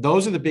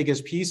those are the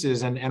biggest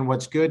pieces. And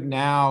what's good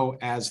now,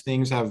 as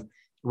things have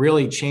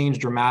really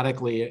changed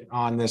dramatically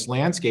on this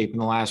landscape in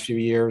the last few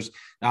years,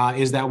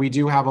 is that we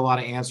do have a lot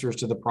of answers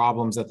to the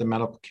problems that the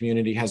medical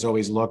community has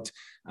always looked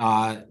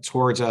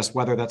towards us,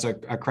 whether that's a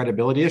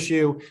credibility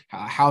issue,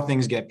 how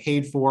things get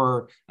paid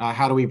for,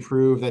 how do we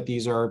prove that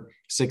these are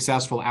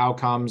successful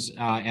outcomes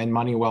and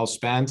money well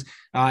spent.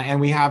 And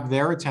we have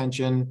their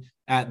attention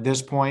at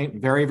this point,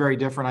 very, very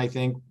different. I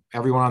think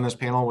everyone on this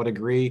panel would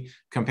agree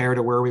compared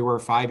to where we were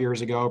 5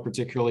 years ago,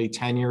 particularly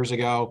 10 years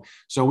ago.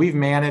 So we've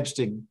managed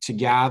to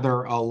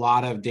gather a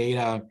lot of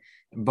data,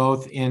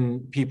 both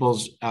in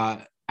people's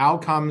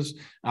outcomes,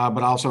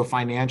 but also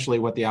financially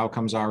what the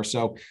outcomes are.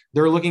 So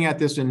they're looking at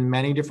this in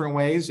many different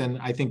ways. And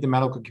I think the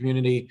medical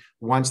community,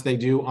 once they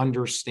do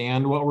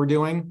understand what we're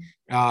doing,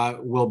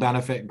 will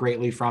benefit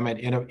greatly from it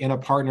in a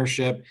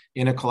partnership,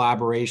 in a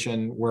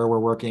collaboration where we're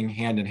working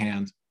hand in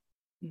hand.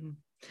 Mm-hmm.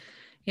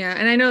 Yeah.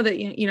 And I know that,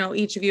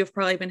 each of you have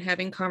probably been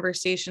having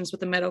conversations with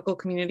the medical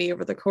community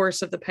over the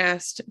course of the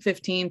past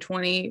 15,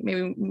 20,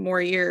 maybe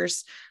more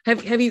years.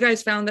 Have you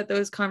guys found that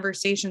those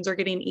conversations are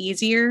getting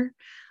easier?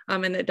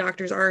 And that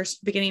doctors are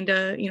beginning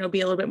to,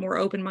 be a little bit more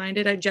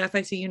open-minded? Jeff,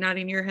 I see you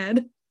nodding your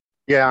head.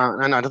 Yeah,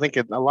 and I think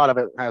a lot of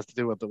it has to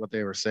do with what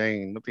they were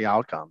saying with the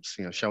outcomes,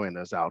 showing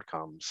those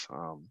outcomes.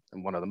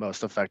 And one of the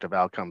most effective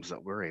outcomes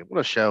that we're able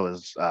to show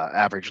is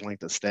average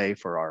length of stay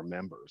for our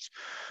members.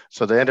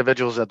 So the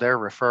individuals that they're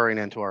referring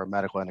into our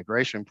medical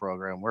integration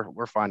program,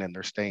 we're finding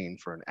they're staying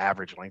for an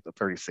average length of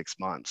 36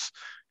 months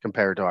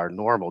compared to our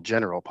normal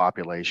general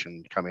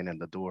population coming in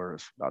the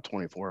doors about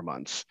 24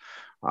 months.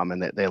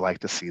 And they like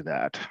to see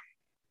that.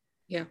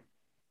 Yeah.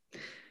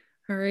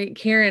 All right,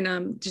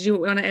 Karen, did you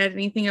want to add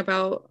anything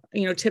about,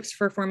 tips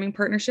for forming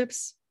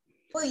partnerships?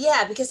 Well,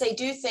 yeah, because I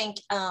do think,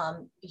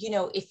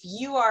 if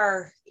you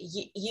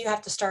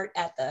have to start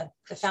at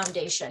the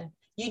foundation.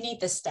 You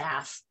need the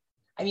staff.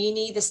 I mean, you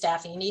need the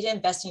staffing. You need to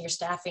invest in your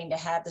staffing to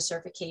have the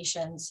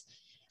certifications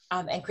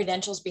and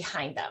credentials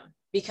behind them.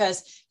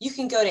 Because if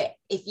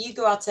you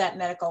go out to that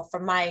medical,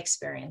 from my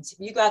experience, if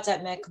you go out to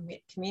that medical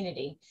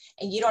community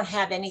and you don't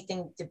have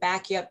anything to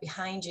back you up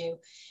behind you,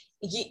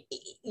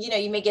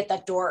 you may get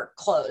that door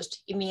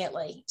closed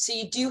immediately. So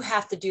you do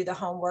have to do the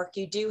homework.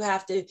 You do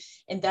have to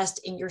invest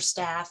in your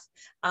staff.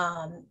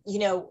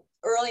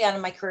 Early on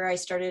in my career, I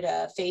started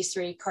a phase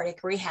 3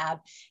 cardiac rehab.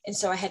 And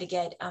so I had to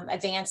get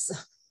advanced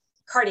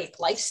cardiac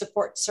life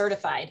support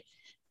certified.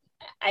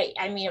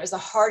 I mean, it was the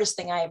hardest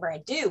thing I ever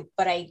had to do,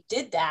 but I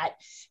did that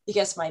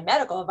because my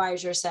medical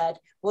advisor said,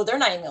 well, they're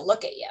not even going to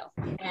look at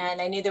you.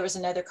 And I knew there was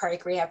another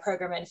cardiac rehab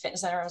program in a fitness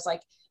center. I was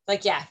like,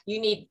 yeah, you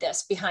need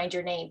this behind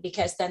your name,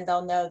 because then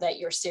they'll know that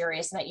you're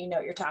serious and that you know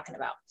what you're talking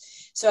about.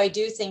 So I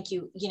do think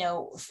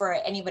for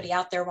anybody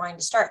out there wanting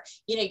to start,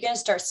 you're going to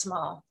start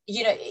small.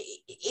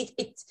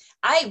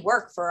 I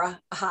work for a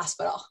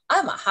hospital.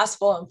 I'm a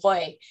hospital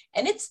employee,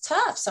 and it's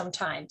tough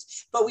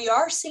sometimes, but we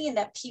are seeing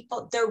that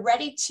people, they're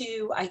ready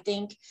to, I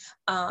think,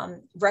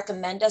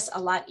 recommend us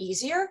a lot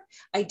easier.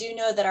 I do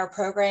know that our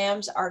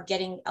programs are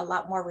getting a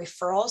lot more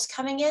referrals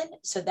coming in.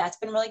 So that's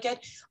been really good.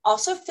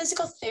 Also,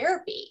 physical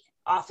therapy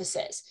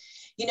offices,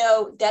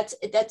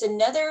 that's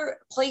another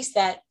place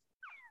that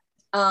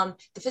the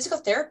physical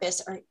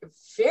therapists are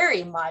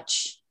very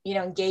much,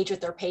 engaged with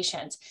their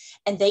patients,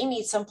 and they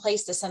need some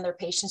place to send their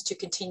patients to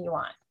continue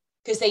on,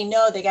 because they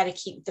know they got to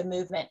keep the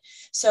movement.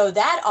 So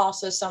that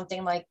also is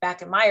something, like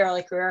back in my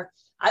early career,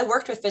 I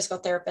worked with physical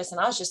therapists and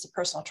I was just a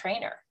personal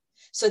trainer.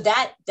 So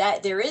that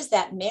there is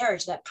that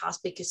marriage that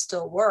possibly could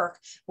still work,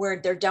 where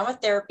they're done with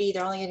therapy.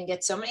 They're only going to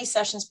get so many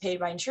sessions paid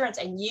by insurance,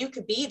 and you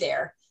could be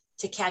there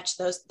to catch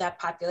that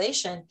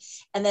population.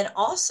 And then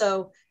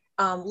also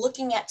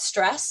looking at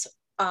stress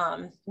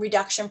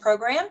reduction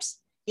programs.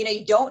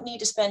 You don't need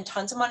to spend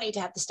tons of money to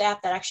have the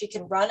staff that actually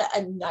can run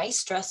a nice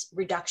stress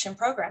reduction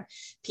program.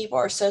 People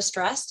are so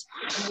stressed.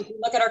 And if you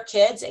look at our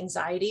kids,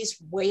 anxiety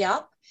is way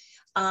up.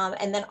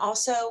 And then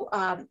also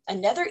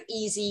another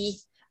easy,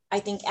 I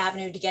think,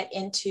 avenue to get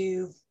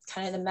into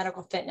kind of the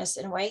medical fitness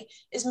in a way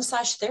is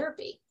massage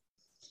therapy.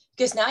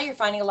 Because now you're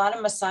finding a lot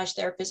of massage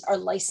therapists are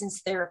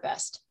licensed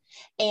therapists.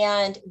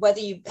 And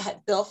whether you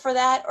bill for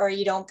that or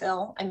you don't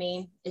bill, I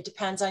mean, it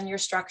depends on your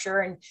structure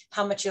and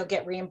how much you'll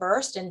get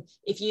reimbursed. And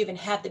if you even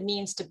have the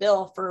means to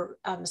bill for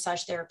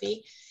massage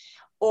therapy,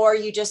 or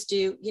you just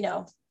do,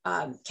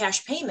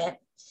 cash payment,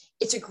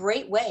 it's a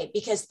great way,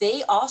 because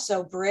they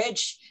also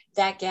bridge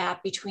that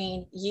gap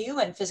between you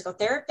and physical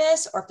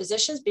therapists or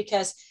physicians.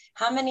 Because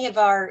how many of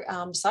our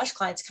massage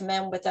clients come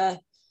in with a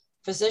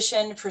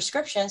physician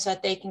prescription so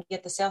that they can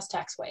get the sales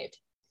tax waived?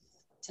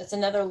 So it's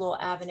another little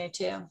avenue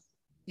too.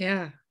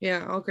 Yeah.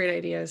 All great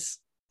ideas.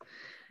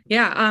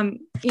 Yeah.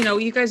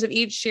 You guys have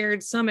each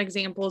shared some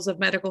examples of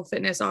medical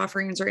fitness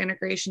offerings or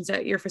integrations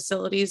at your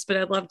facilities, but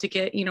I'd love to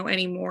get,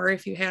 any more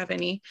if you have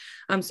any.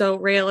 So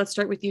Rhea, let's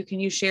start with you.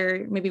 Can you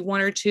share maybe one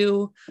or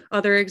two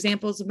other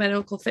examples of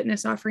medical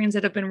fitness offerings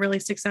that have been really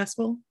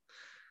successful?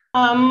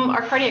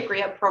 Our cardiac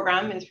rehab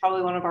program is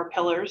probably one of our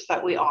pillars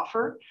that we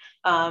offer.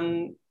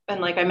 And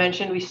like I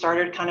mentioned, we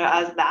started kind of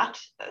as that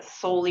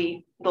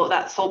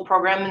sole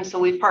program. And so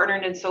we've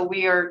partnered. And so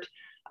we are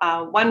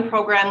one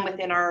program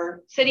within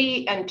our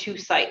city and 2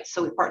 sites.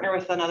 So we partner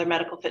with another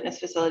medical fitness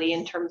facility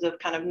in terms of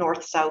kind of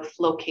north-south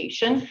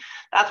location.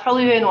 That's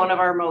probably been one of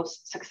our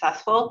most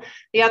successful.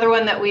 The other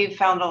one that we've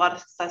found a lot of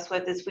success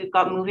with is we've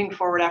got Moving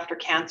Forward After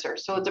Cancer.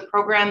 So it's a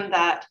program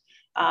that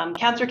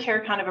Cancer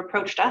Care kind of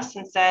approached us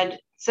and said,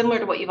 similar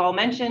to what you've all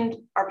mentioned,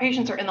 our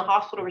patients are in the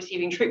hospital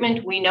receiving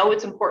treatment. We know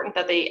it's important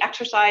that they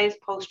exercise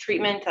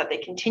post-treatment, that they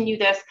continue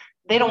this.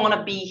 They don't want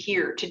to be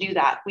here to do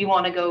that. We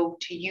want to go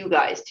to you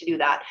guys to do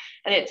that.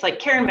 And it's like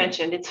Karen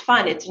mentioned, it's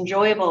fun, it's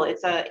enjoyable,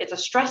 it's a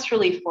stress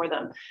relief for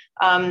them.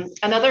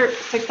 Another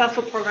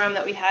successful program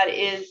that we had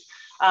is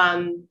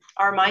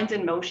our Minds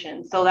in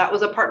Motion. So that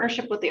was a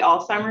partnership with the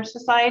Alzheimer's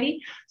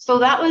Society. So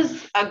that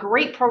was a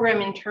great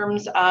program in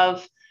terms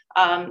of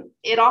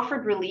it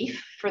offered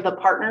relief for the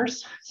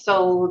partners.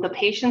 So the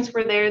patients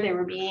were there, they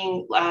were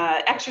being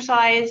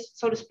exercised,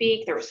 so to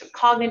speak. There were some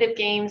cognitive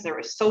games, there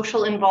was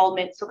social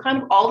involvement. So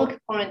kind of all the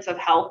components of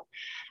health.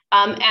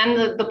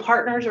 And the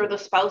partners or the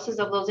spouses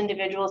of those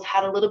individuals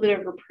had a little bit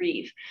of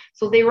reprieve.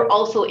 So they were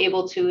also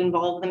able to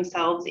involve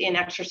themselves in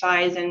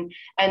exercise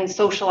and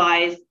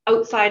socialize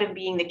outside of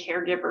being the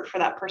caregiver for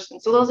that person.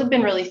 So those have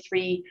been really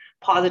 3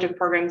 positive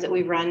programs that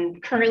we've run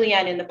currently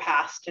and in the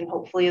past, and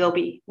hopefully there'll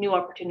be new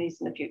opportunities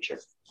in the future.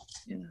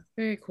 Yeah,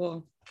 very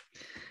cool.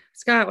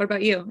 Scott, what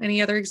about you?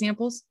 Any other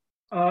examples?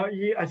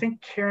 Yeah, I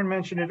think Karen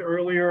mentioned it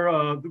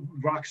earlier,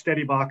 Rock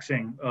Steady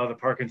Boxing, the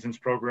Parkinson's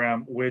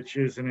program, which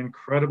is an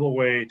incredible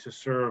way to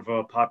serve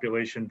a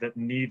population that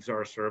needs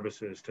our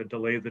services, to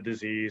delay the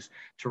disease,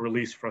 to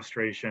release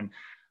frustration.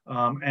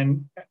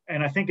 And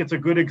I think it's a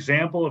good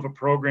example of a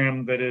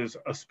program that is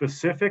a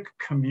specific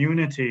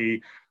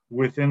community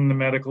within the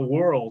medical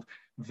world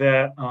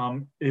that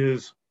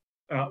is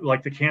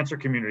like the cancer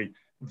community.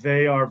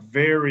 They are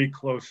very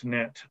close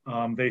knit.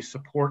 They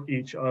support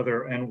each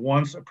other. And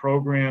once a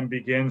program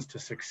begins to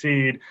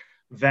succeed,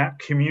 that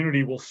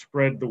community will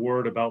spread the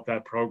word about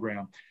that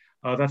program.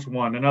 That's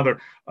one. Another,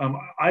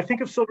 I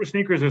think of Silver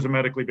Sneakers as a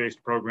medically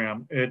based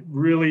program. It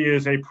really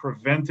is a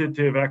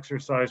preventative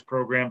exercise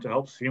program to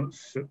help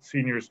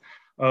seniors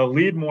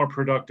lead more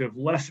productive,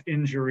 less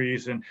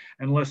injuries, and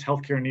less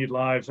healthcare need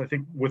lives. I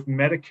think with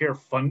Medicare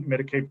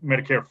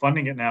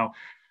funding it now,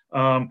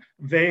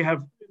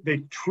 they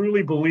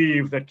truly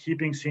believe that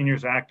keeping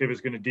seniors active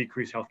is going to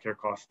decrease healthcare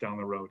costs down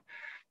the road.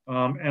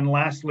 And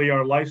lastly,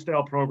 our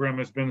lifestyle program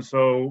has been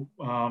so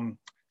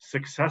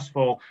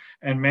successful,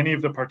 and many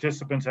of the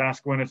participants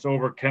ask when it's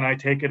over, can I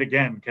take it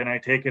again? Can I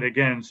take it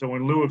again? So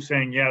in lieu of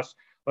saying, yes,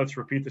 let's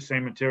repeat the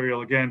same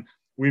material again,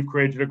 we've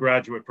created a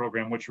graduate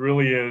program, which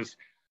really is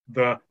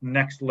the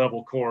next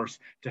level course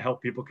to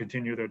help people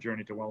continue their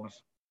journey to wellness.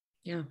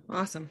 Yeah,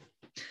 awesome.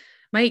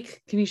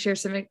 Mike, can you share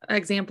some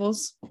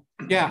examples?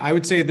 Yeah, I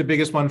would say the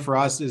biggest one for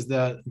us is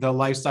the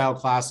lifestyle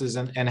classes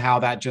and how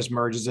that just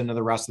merges into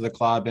the rest of the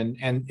club.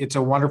 And it's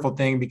a wonderful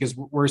thing because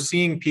we're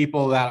seeing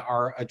people that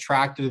are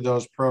attracted to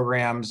those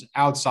programs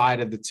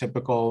outside of the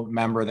typical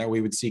member that we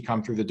would see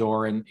come through the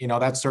door. And,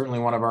 that's certainly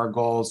one of our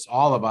goals,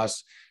 all of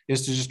us,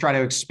 is to just try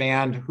to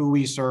expand who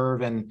we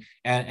serve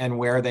and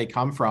where they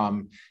come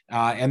from.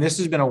 And this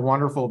has been a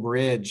wonderful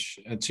bridge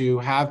to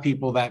have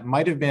people that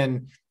might have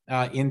been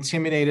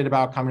intimidated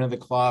about coming to the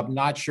club,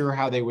 not sure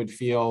how they would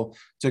feel,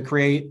 to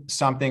create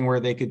something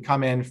where they could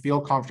come in, feel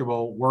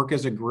comfortable, work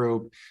as a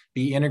group,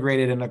 be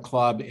integrated in a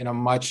club in a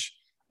much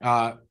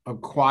a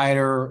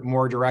quieter,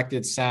 more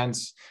directed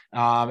sense,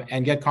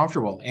 and get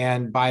comfortable.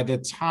 And by the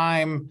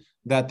time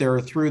that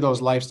they're through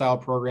those lifestyle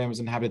programs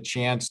and have a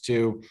chance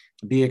to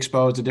be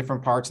exposed to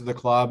different parts of the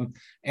club,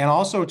 and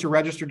also to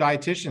registered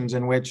dietitians,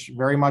 in which,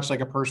 very much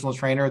like a personal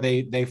trainer,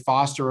 they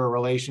foster a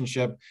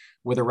relationship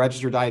with a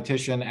registered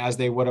dietitian as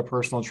they would a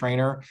personal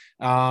trainer,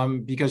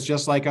 because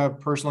just like a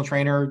personal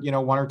trainer,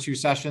 1 or 2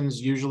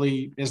 sessions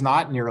usually is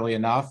not nearly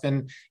enough,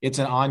 and it's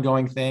an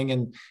ongoing thing.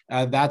 And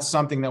that's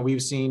something that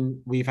we've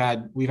seen. We've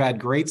had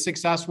great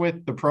success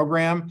with the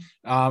program,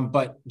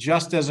 but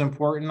just as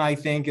important, I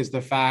think, is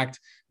the fact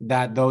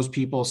that those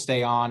people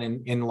stay on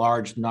in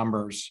large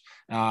numbers,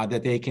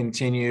 that they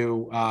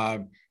continue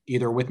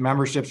either with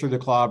memberships through the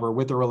club or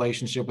with a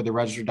relationship with a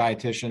registered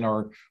dietitian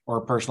or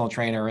a personal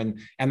trainer. And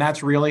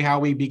that's really how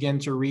we begin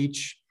to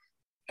reach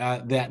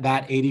that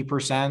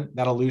 80%,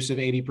 that elusive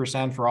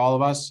 80% for all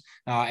of us,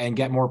 and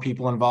get more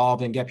people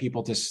involved and get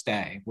people to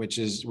stay, which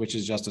is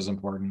just as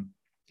important.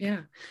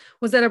 Yeah.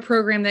 Was that a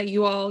program that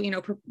you all,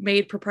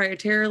 made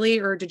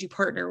proprietarily, or did you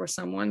partner with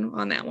someone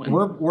on that one?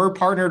 We're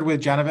partnered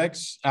with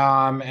Genevix,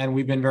 and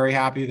we've been very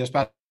happy. This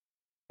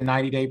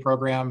 90-day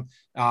program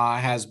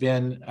has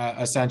been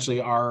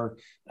essentially our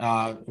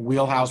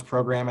wheelhouse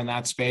program in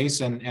that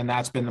space, and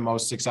that's been the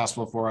most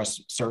successful for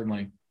us,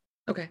 certainly.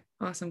 Okay,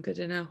 awesome. Good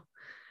to know.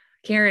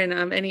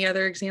 Karen, any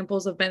other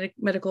examples of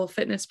medical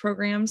fitness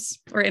programs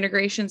or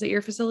integrations at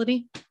your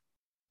facility?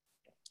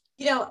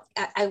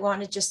 I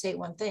want to just say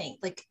one thing,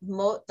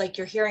 like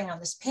you're hearing on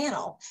this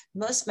panel,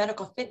 most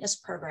medical fitness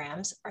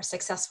programs are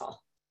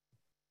successful.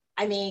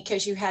 I mean,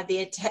 because you have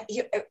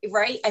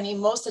right? I mean,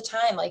 most of the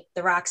time, like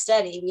the Rock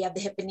Steady, we have the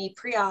hip and knee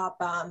pre-op.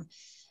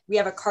 We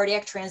have a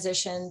cardiac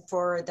transition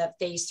for the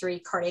phase 3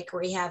 cardiac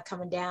rehab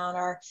coming down,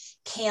 our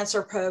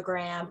cancer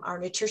program, our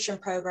nutrition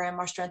program,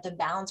 our strength and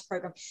balance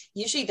program.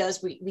 Usually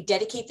those, we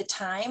dedicate the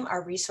time,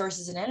 our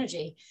resources and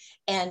energy.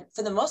 And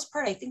for the most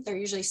part, I think they're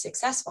usually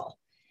successful.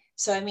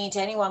 So, I mean, to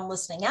anyone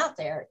listening out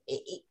there,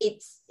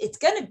 it's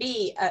going to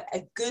be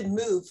a good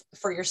move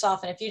for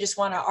yourself. And if you just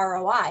want an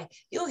ROI,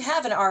 you'll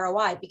have an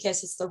ROI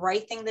because it's the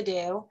right thing to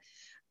do.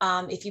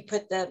 If you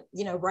put the,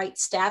 right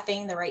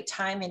staffing, the right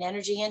time and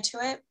energy into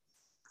it,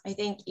 I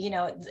think,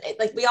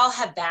 like we all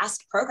have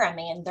vast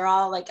programming and they're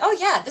all like, oh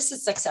yeah, this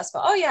is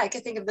successful. Oh yeah, I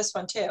could think of this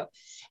one too.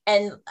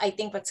 And I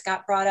think what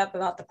Scott brought up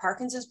about the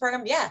Parkinson's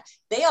program, yeah,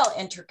 they all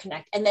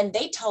interconnect and then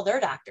they tell their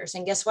doctors,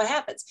 and guess what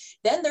happens?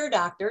 Then their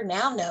doctor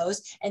now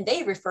knows and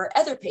they refer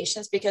other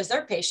patients because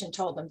their patient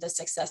told them the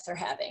success they're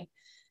having.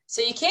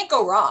 So you can't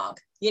go wrong,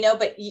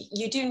 but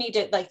you do need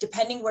to, like,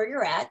 depending where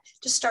you're at,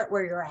 just start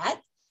where you're at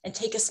and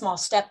take a small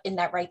step in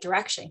that right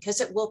direction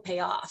because it will pay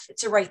off.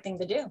 It's the right thing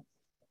to do.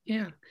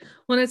 Yeah.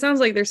 Well, it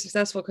sounds like they're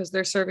successful because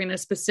they're serving a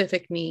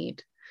specific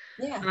need.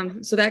 Yeah.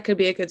 So that could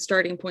be a good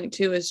starting point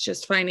too, is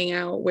just finding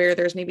out where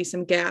there's maybe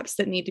some gaps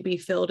that need to be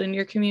filled in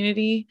your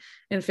community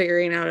and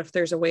figuring out if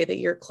there's a way that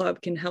your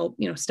club can help,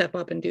 step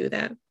up and do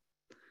that.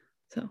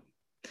 So,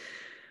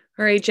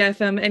 all right,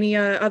 Jeff, any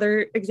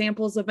other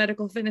examples of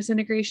medical fitness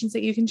integrations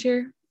that you can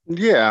share?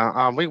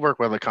 Yeah, we work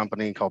with a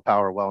company called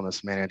Power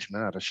Wellness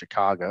Management out of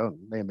Chicago.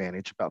 They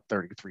manage about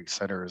 33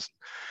 centers.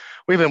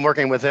 We've been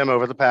working with them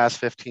over the past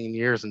 15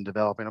 years in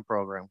developing a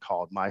program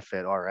called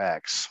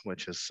MyFitRx,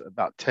 which is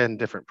about 10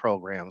 different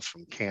programs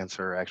from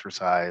cancer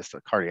exercise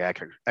to cardiac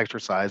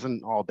exercise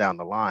and all down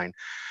the line.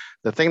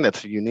 The thing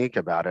that's unique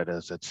about it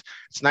is it's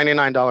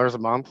 $99 a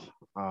month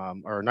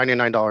or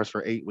 $99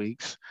 for 8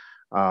 weeks.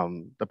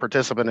 The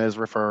participant is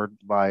referred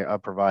by a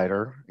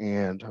provider,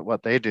 and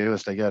what they do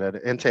is they get an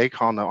intake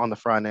on the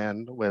front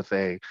end with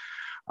a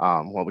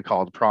what we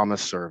call the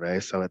PROMIS survey.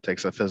 So it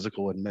takes a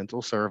physical and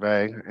mental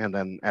survey, and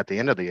then at the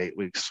end of the 8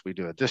 weeks, we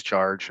do a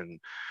discharge,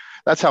 and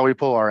that's how we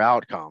pull our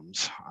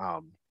outcomes.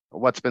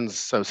 What's been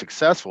so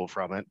successful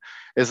from it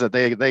is that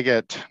they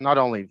get not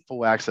only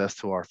full access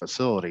to our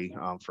facility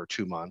for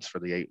 2 months for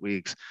the 8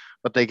 weeks,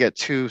 but they get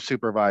 2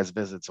 supervised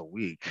visits a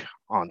week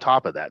on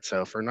top of that.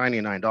 So for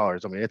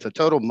 $99, I mean, it's a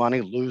total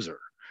money loser.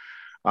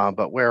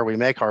 But where we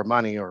make our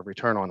money or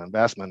return on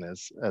investment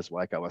is, as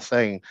like I was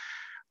saying,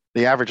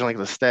 the average length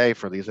of stay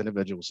for these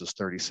individuals is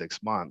 36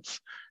 months.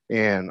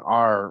 And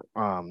our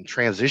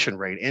transition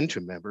rate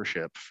into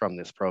membership from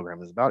this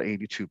program is about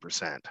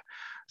 82%.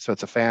 So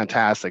it's a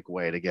fantastic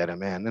way to get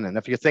them in. And then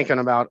if you're thinking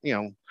about,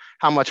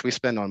 how much we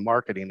spend on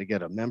marketing to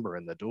get a member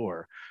in the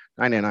door,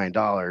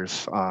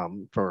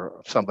 $99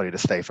 for somebody to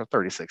stay for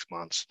 36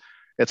 months,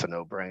 it's a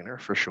no-brainer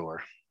for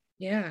sure.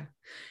 Yeah.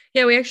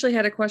 Yeah. We actually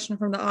had a question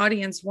from the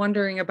audience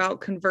wondering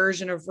about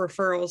conversion of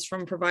referrals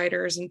from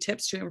providers and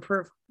tips to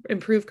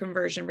improve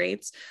conversion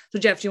rates. So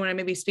Jeff, do you want to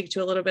maybe speak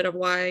to a little bit of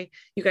why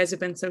you guys have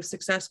been so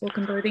successful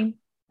converting?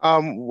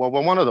 Well,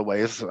 one of the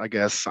ways, I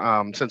guess,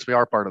 since we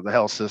are part of the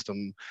health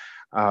system,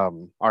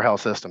 our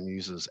health system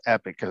uses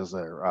Epic as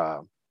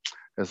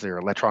their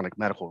electronic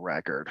medical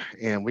record.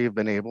 And we've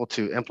been able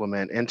to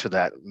implement into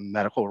that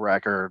medical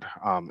record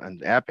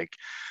and Epic.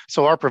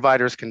 So our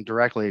providers can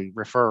directly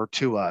refer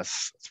to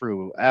us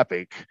through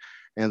Epic,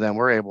 and then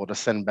we're able to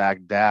send back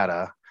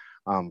data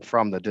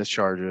from the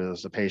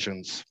discharges, the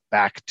patients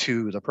back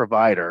to the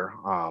provider,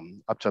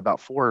 up to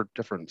about 4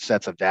 different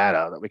sets of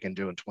data that we can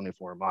do in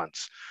 24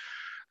 months.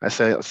 I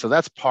say, so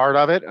that's part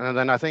of it. And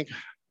then I think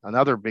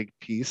another big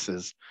piece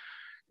is,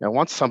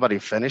 once somebody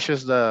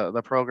finishes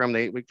the program,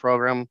 the 8-week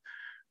program,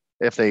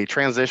 if they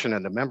transition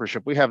into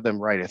membership, we have them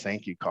write a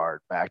thank you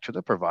card back to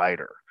the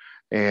provider.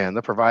 And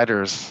the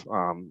providers,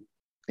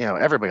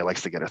 everybody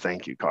likes to get a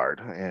thank you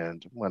card.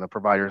 And when a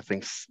provider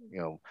thinks,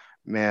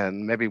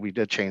 man, maybe we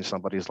did change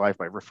somebody's life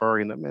by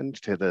referring them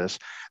into this,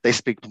 they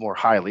speak more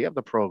highly of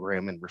the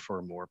program and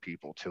refer more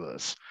people to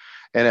us.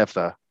 And if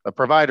the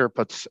provider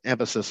puts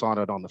emphasis on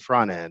it on the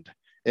front end,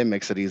 it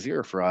makes it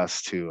easier for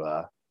us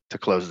to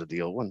close the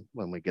deal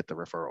when we get the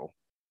referral.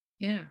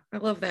 Yeah, I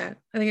love that.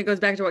 I think it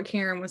goes back to what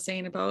Karen was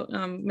saying about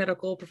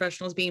medical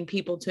professionals being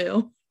people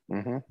too.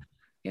 Mm-hmm.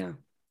 Yeah.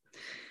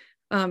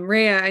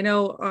 Rhea, I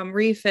know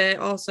Refit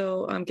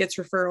also gets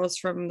referrals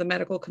from the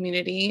medical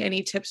community.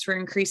 Any tips for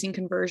increasing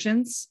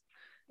conversions?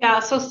 Yeah,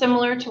 so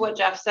similar to what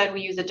Jeff said, we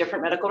use a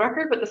different medical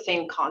record, but the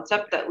same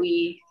concept that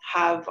we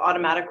have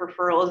automatic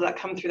referrals that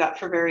come through that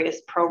for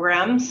various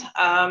programs.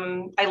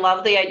 I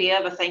love the idea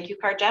of a thank you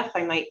card, Jeff.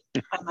 I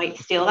might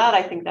steal that.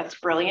 I think that's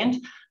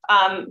brilliant.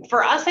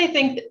 For us, I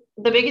think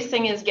the biggest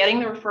thing is getting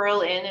the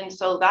referral in. And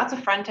so that's a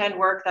front end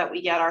work that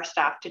we get our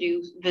staff to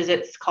do,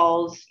 visits,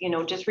 calls,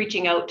 just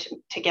reaching out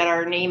to get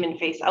our name and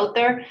face out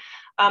there.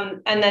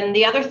 And then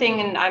the other thing,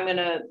 and I'm going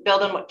to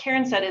build on what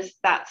Karen said, is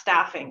that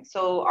staffing.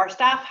 So our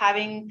staff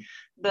having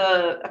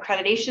the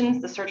accreditations,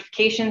 the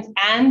certifications,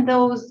 and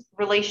those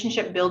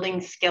relationship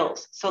building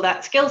skills. So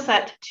that skill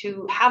set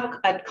to have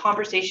a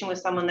conversation with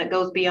someone that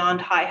goes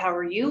beyond, hi, how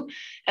are you?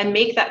 And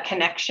make that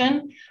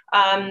connection.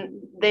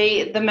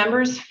 The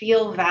members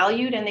feel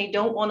valued and they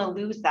don't want to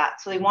lose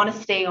that. So they want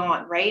to stay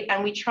on, right?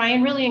 And we try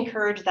and really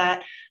encourage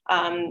that.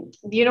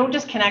 You don't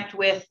just connect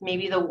with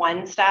maybe the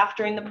one staff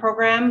during the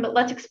program, but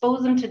let's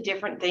expose them to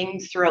different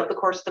things throughout the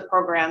course of the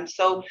program.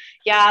 So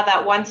yeah,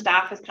 that one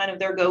staff is kind of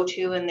their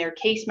go-to and their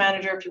case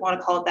manager, if you want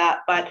to call it that.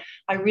 But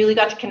I really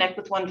got to connect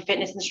with one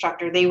fitness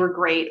instructor. They were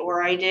great.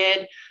 Or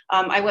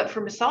I went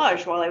for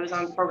massage while I was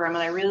on the program,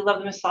 and I really love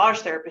the massage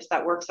therapist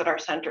that works at our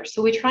center.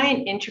 So we try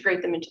and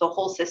integrate them into the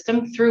whole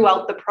system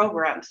throughout the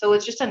program. So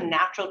it's just a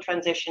natural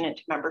transition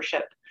into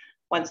membership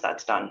once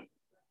that's done.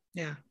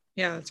 Yeah,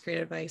 that's great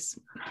advice.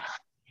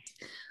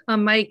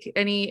 Mike,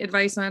 any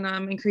advice on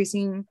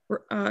increasing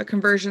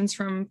conversions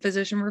from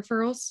physician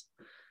referrals?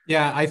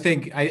 Yeah, I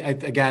think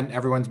again,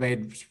 everyone's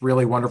made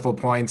really wonderful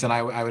points, and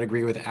I would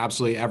agree with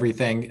absolutely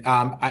everything.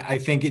 I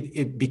think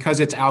it because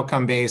it's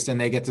outcome based and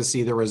they get to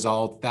see the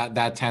result,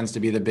 that tends to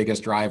be the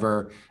biggest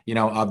driver,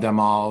 of them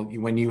all.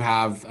 When you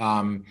have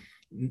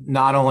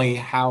not only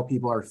how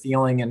people are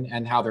feeling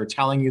and how they're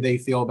telling you they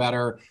feel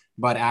better,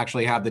 but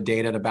actually have the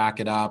data to back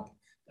it up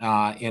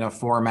in a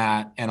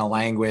format and a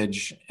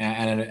language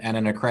and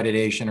an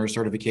accreditation or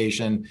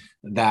certification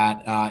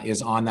that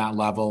is on that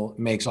level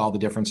makes all the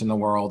difference in the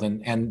world.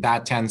 And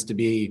that tends to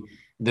be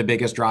the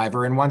biggest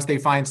driver. And once they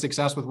find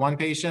success with one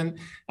patient,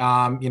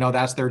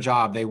 that's their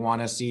job. They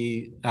want to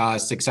see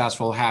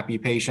successful, happy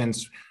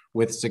patients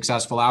with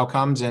successful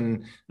outcomes.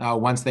 And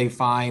once they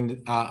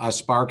find a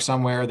spark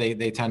somewhere,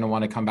 they tend to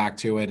want to come back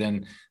to it.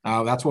 And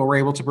that's what we're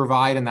able to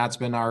provide. And that's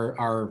been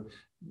our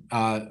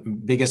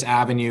biggest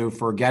avenue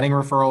for getting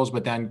referrals,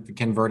 but then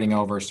converting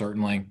over,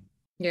 certainly.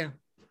 Yeah.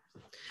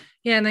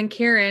 Yeah. And then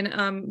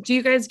Karen, do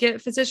you guys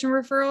get physician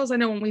referrals? I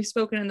know when we've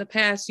spoken in the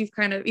past, you've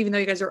kind of, even though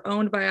you guys are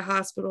owned by a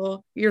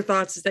hospital, your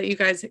thoughts is that you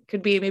guys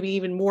could be maybe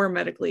even more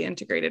medically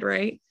integrated,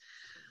 right?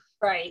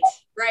 Right.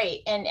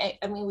 And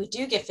I mean, we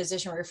do get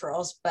physician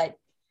referrals, but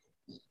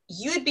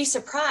you'd be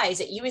surprised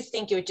that you would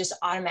think it would just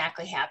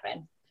automatically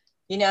happen.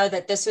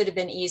 That this would have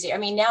been easier. I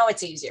mean, now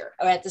it's easier.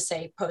 I have to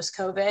say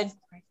post-COVID,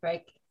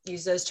 right?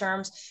 Use those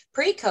terms.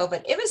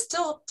 Pre-COVID, it was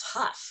still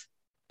tough.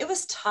 It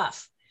was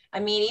tough. I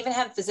mean, even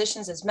having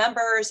physicians as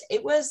members,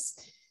 it was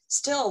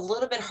still a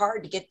little bit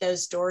hard to get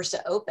those doors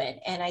to open.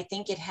 And I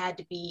think it had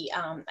to be,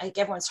 like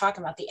everyone's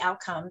talking about the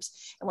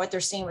outcomes and what they're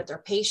seeing with their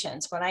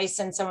patients. When I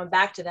send someone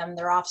back to them,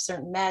 they're off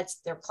certain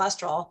meds, their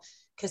cholesterol,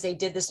 because they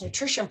did this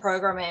nutrition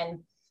program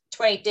in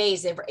 28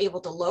 days, they were able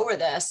to lower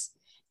this.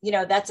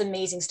 That's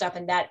amazing stuff.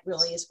 And that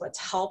really is what's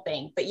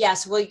helping. But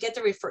yes, we get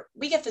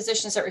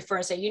physicians that refer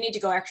and say, you need to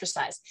go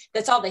exercise.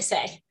 That's all they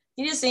say.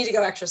 You just need to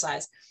go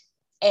exercise.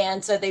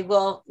 And so they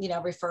will,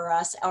 refer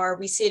us, or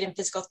we see it in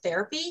physical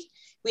therapy.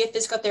 We have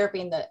physical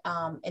therapy in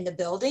the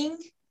building.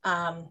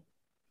 And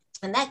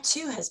that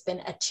too has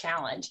been a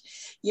challenge.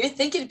 You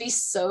think it'd be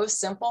so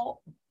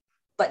simple,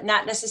 but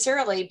not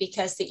necessarily,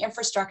 because the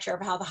infrastructure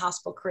of how the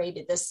hospital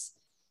created this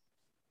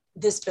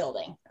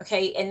building.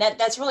 Okay. And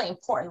that's really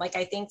important. Like,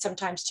 I think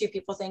sometimes too,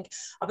 people think,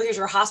 oh, because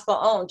you're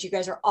hospital owned, you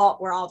guys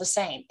we're all the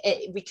same.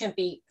 We can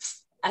be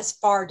as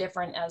far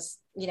different as,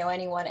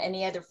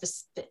 any other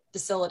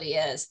facility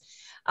is.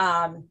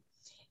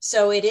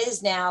 So it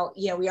is now,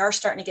 we are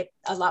starting to get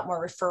a lot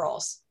more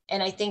referrals.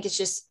 And I think it's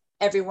just,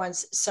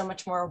 everyone's so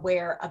much more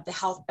aware of the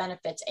health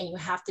benefits, and you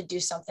have to do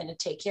something to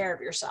take care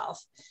of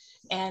yourself.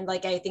 And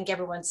like I think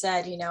everyone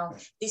said,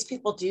 these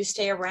people do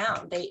stay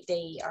around.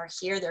 They are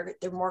here.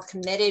 They're more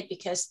committed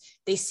because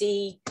they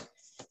see,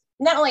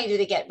 not only do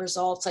they get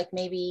results, like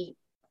maybe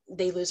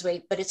they lose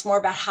weight, but it's more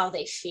about how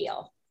they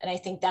feel. And I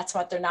think that's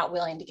what they're not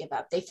willing to give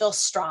up. They feel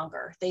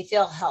stronger. They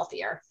feel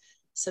healthier.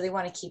 So they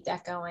want to keep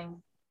that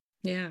going.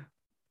 Yeah.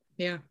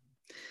 Yeah.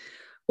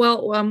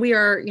 Well, we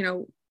are,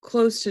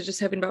 close to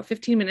just having about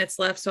 15 minutes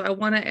left. So I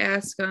want to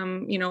ask,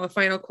 a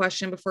final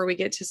question before we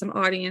get to some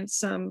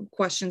audience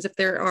questions, if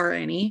there are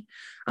any.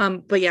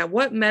 But yeah,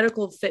 what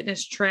medical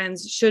fitness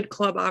trends should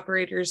club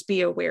operators be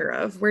aware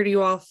of? Where do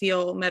you all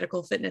feel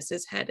medical fitness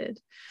is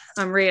headed?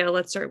 Rhea,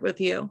 let's start with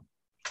you.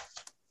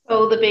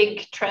 So the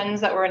big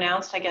trends that were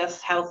announced, I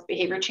guess, health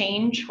behavior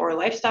change or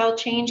lifestyle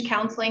change,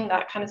 counseling,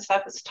 that kind of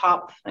stuff is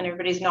top, and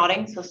everybody's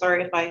nodding. So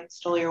sorry if I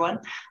stole your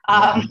one.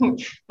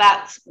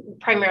 That's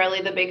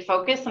primarily the big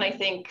focus. And I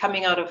think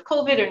coming out of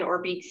COVID or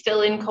being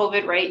still in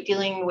COVID, right,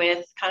 dealing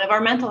with kind of our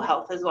mental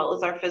health as well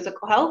as our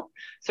physical health.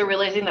 So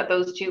realizing that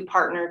those two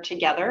partner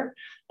together,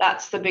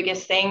 that's the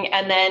biggest thing.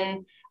 And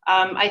then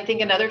I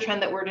think another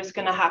trend that we're just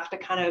going to have to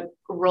kind of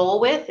roll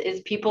with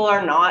is people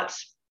are not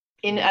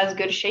in as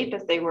good shape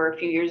as they were a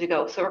few years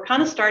ago. So we're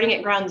kind of starting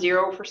at ground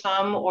zero for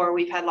some, or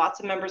we've had lots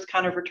of members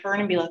kind of return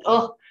and be like,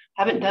 oh,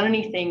 haven't done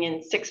anything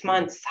in 6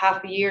 months,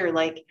 half a year.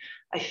 Like,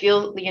 I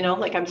feel,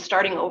 like I'm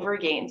starting over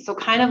again. So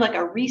kind of like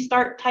a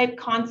restart type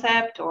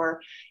concept,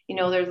 or,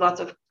 there's lots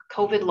of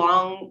COVID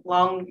long,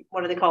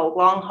 what do they call,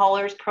 long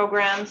haulers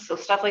programs. So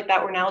stuff like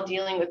that. We're now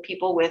dealing with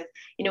people with,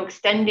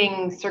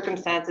 extending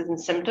circumstances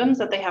and symptoms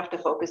that they have to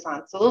focus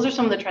on. So those are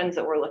some of the trends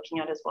that we're looking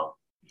at as well.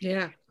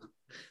 Yeah,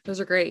 those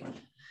are great.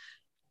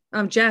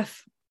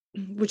 Jeff,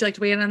 would you like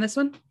to weigh in on this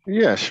one?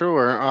 Yeah,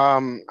 sure.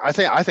 I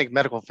think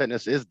medical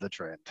fitness is the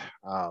trend.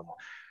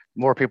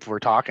 More people are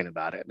talking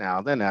about it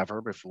now than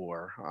ever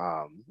before.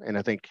 And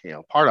I think,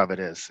 part of it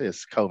is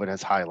COVID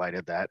has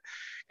highlighted that,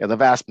 the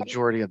vast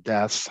majority of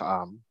deaths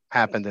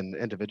happened in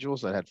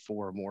individuals that had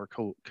 4 or more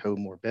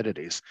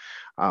comorbidities.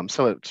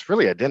 So it's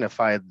really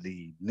identified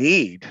the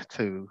need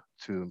to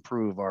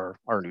improve our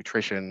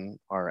nutrition,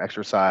 our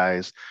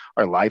exercise,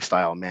 our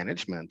lifestyle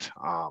management.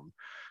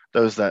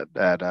 Those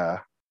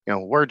that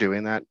were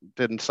doing that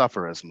didn't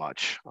suffer as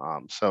much.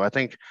 So I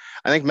think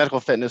medical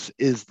fitness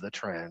is the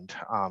trend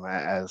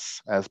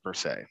as per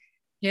se.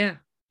 Yeah,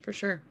 for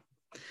sure.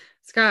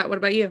 Scott, what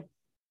about you?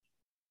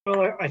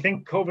 Well, I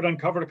think COVID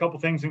uncovered a couple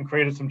of things and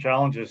created some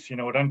challenges. It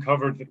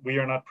uncovered that we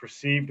are not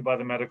perceived by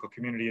the medical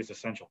community as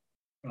essential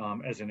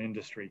as an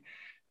industry.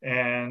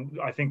 And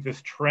I think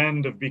this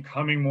trend of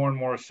becoming more and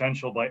more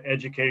essential by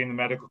educating the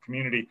medical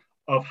community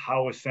of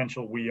how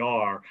essential we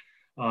are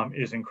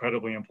is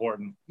incredibly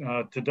important.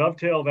 To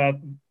dovetail that,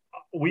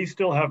 we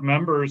still have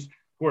members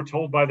who are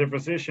told by their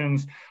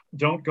physicians,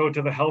 don't go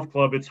to the health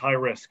club, it's high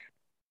risk.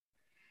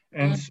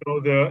 And so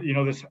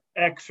this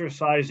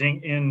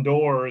exercising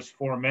indoors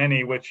for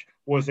many, which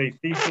was a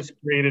thesis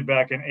created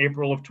back in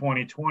April of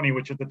 2020,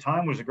 which at the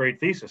time was a great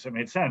thesis. It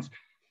made sense.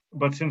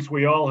 But since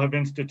we all have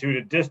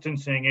instituted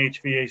distancing,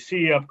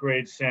 HVAC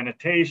upgrades,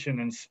 sanitation,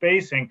 and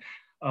spacing,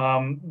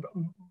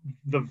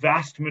 the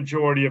vast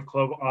majority of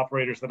club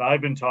operators that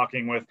I've been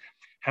talking with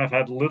have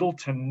had little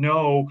to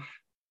no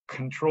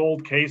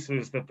controlled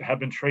cases that have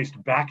been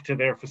traced back to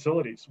their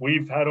facilities.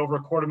 We've had over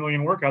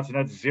 250,000 workouts and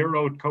had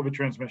 0 COVID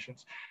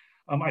transmissions.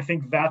 I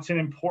think that's an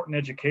important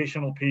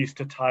educational piece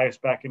to tie us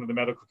back into the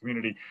medical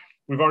community.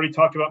 We've already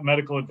talked about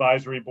medical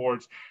advisory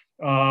boards.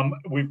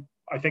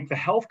 I think the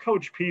health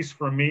coach piece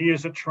for me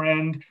is a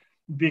trend,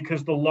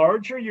 because the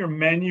larger your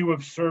menu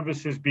of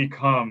services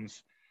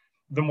becomes,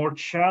 the more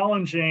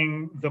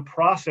challenging the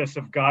process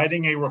of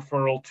guiding a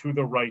referral to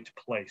the right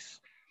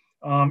place.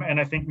 And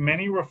I think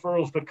many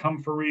referrals that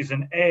come for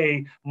reason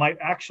A might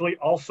actually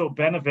also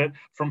benefit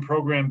from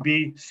program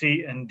B,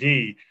 C, and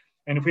D.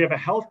 And if we have a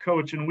health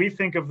coach and we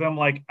think of them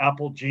like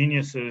Apple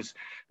geniuses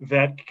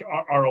that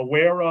are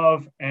aware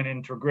of and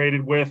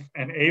integrated with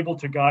and able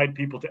to guide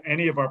people to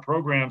any of our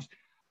programs,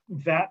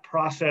 that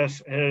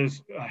process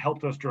has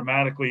helped us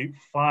dramatically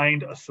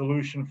find a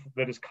solution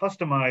that is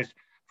customized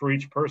for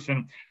each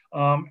person.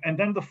 And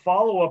then the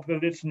follow-up,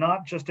 that it's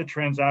not just a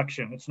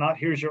transaction. It's not,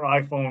 here's your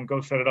iPhone,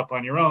 go set it up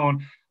on your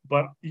own,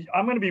 but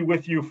I'm going to be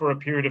with you for a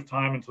period of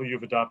time until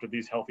you've adopted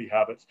these healthy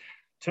habits.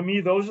 To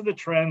me, those are the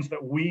trends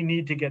that we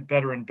need to get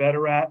better and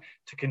better at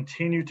to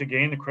continue to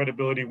gain the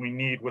credibility we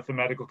need with the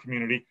medical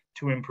community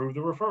to improve the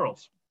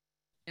referrals.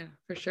 Yeah,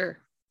 for sure.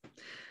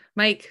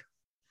 Mike.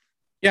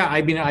 Yeah,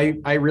 I mean,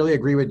 I really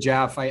agree with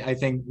Jeff. I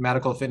think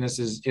medical fitness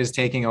is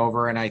taking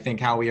over, and I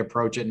think how we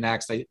approach it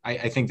next,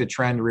 I think the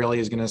trend really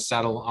is going to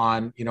settle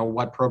on,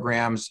 what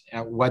programs,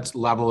 what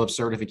level of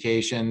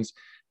certifications,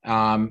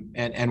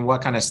 and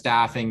what kind of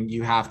staffing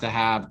you have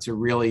to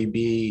really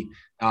be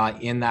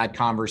in that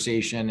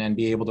conversation and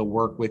be able to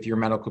work with your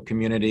medical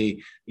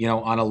community,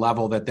 on a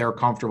level that they're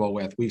comfortable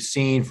with. We've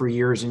seen for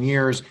years and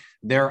years,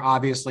 they're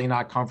obviously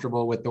not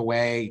comfortable with the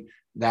way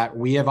that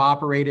we have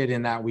operated,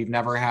 in that we've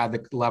never had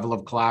the level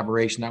of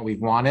collaboration that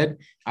we've wanted.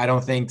 I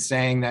don't think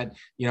saying that,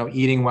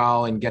 eating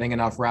well and getting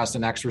enough rest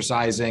and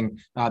exercising,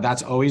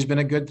 that's always been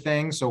a good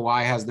thing. So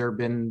why has there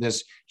been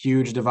this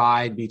huge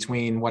divide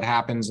between what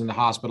happens in the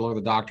hospital or the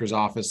doctor's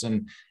office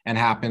and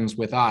happens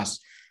with us?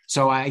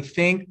 So I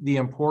think the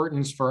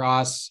importance for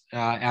us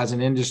as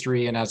an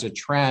industry and as a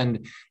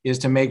trend is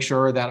to make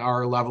sure that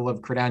our level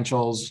of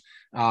credentials,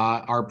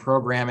 our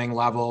programming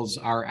levels,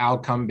 our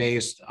outcome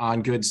based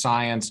on good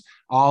science,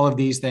 all of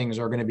these things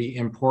are going to be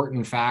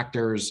important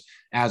factors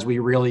as we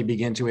really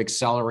begin to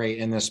accelerate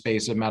in this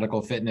space of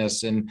medical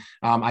fitness. And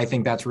I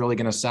think that's really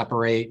going to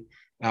separate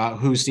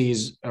who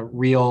sees a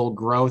real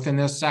growth in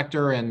this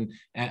sector and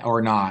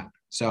or not.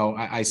 So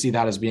I see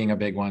that as being a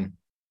big one.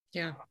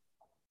 Yeah.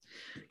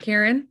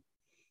 Karen?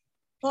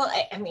 Well,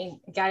 I mean,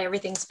 God,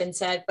 everything's been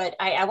said, but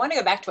I want to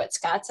go back to what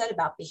Scott said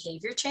about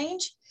behavior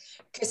change,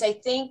 because I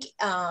think,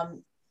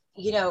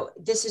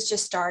 this has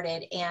just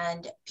started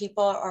and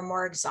people are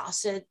more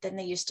exhausted than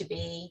they used to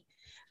be.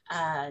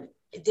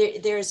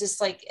 There's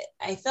this,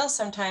 I feel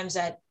sometimes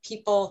that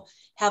people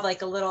have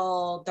like a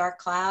little dark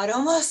cloud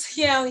almost,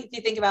 if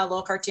you think about a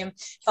little cartoon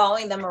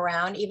following them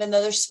around, even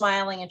though they're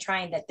smiling and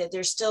trying, that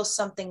there's still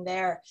something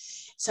there.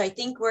 So I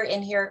think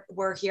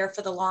we're here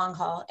for the long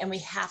haul, and we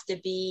have to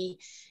be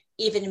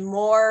even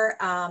more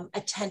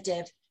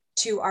attentive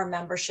to our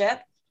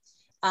membership.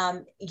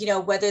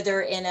 Whether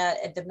they're in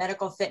the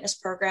medical fitness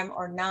program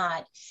or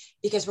not,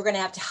 because we're going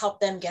to have to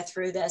help them get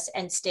through this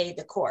and stay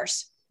the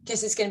course,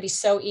 because it's going to be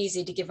so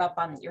easy to give up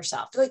on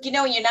yourself. When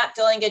you're not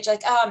feeling good, you're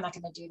like, oh, I'm not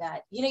going to do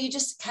that. You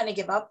just kind of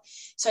give up.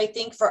 So I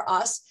think for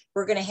us,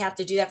 we're going to have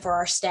to do that for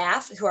our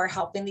staff who are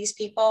helping these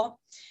people.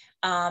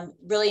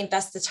 Really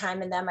invest the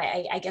time in them.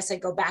 I guess I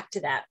go back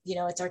to that,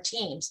 it's our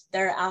teams.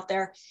 They're out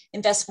there,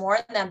 invest more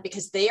in them,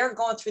 because they are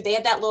going through, they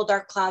have that little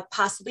dark cloud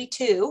possibly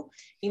too,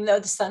 even though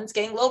the sun's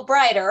getting a little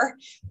brighter,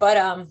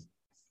 but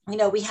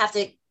we have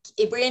to,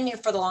 we're in here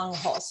for the long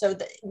haul. So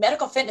the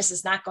medical fitness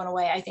is not going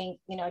away. I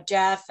think,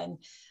 Jeff and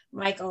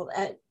Michael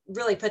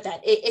really put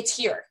that, it's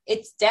here.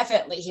 It's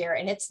definitely here,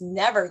 and it's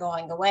never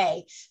going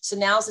away. So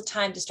now's the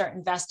time to start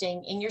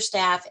investing in your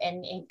staff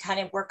and kind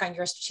of work on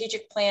your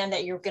strategic plan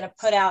that you're going to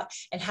put out,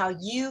 and how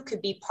you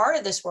could be part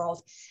of this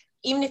world,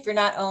 even if you're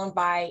not owned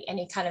by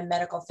any kind of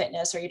medical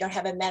fitness or you don't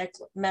have a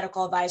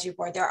medical advisory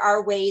board. There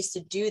are ways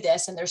to do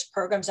this, and there's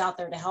programs out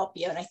there to help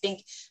you. And I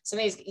think some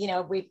of these,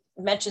 we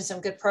mentioned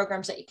some good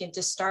programs that you can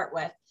just start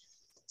with.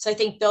 So I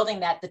think building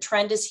that, the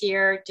trend is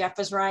here. Jeff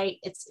was right.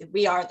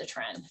 We are the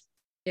trend.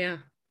 Yeah.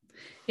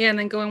 Yeah. And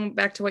then going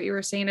back to what you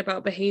were saying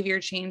about behavior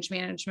change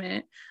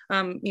management,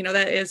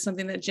 that is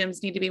something that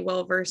gyms need to be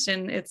well versed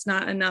in. It's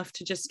not enough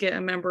to just get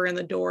a member in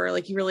the door.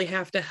 Like, you really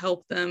have to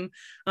help them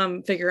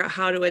figure out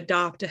how to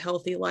adopt a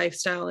healthy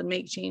lifestyle and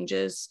make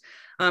changes.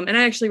 And I'm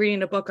actually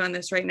reading a book on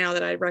this right now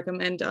that I'd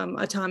recommend,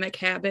 Atomic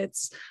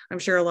Habits. I'm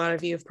sure a lot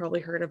of you have probably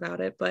heard about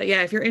it, but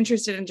yeah, if you're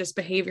interested in just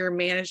behavior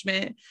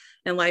management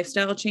and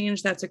lifestyle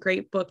change, that's a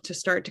great book to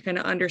start to kind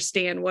of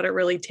understand what it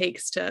really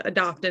takes to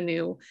adopt a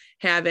new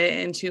habit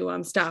and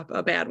to stop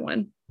a bad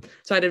one.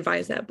 So I'd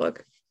advise that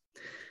book.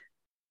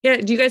 Yeah.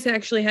 Do you guys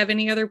actually have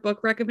any other book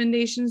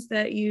recommendations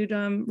that you'd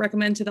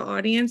recommend to the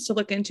audience to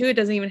look into? It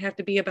doesn't even have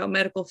to be about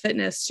medical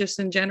fitness, just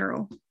in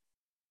general.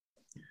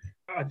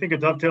 I think A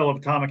Dovetail of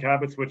Atomic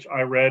Habits, which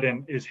I read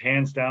and is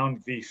hands down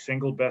the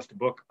single best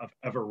book I've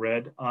ever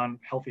read on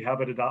healthy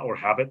habit or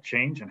habit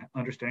change and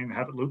understanding the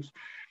habit loops.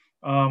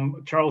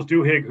 Charles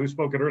Duhigg, who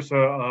spoke at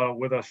URSA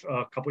with us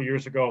a couple of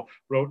years ago,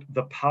 wrote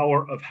The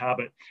Power of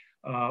Habit,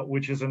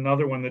 which is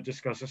another one that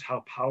discusses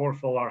how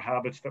powerful our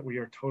habits that we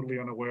are totally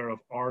unaware of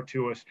are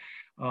to us.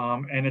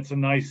 And it's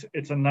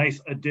a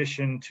nice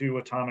addition to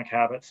Atomic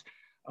Habits.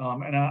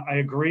 And I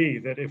agree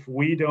that if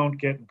we don't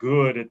get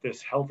good at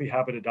this healthy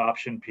habit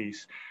adoption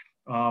piece,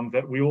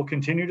 that we will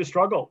continue to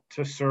struggle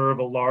to serve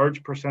a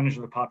large percentage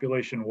of the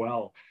population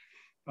well.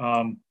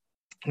 One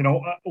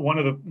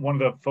of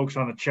the folks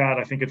on the chat,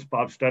 I think it's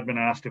Bob Stedman,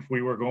 asked if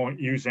we were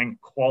using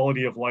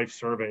quality of life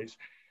surveys.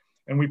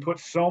 And we put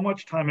so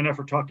much time and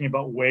effort talking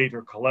about weight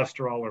or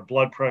cholesterol or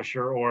blood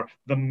pressure or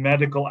the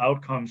medical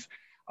outcomes.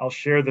 I'll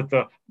share that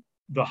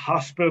the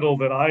hospital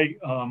that I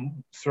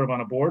serve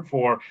on a board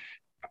for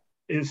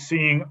is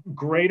seeing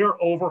greater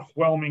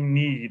overwhelming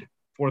need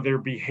for their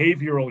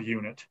behavioral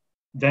unit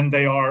than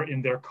they are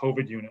in their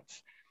COVID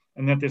units.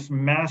 And that this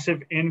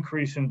massive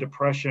increase in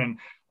depression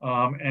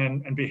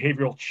and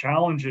behavioral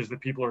challenges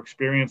that people are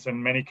experiencing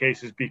in many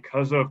cases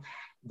because of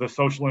the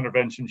social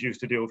interventions used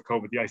to deal with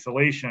COVID, the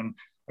isolation,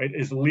 right,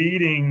 is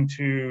leading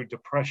to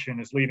depression,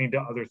 is leading to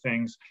other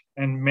things.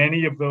 And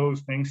many of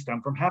those things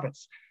stem from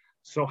habits.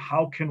 So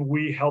how can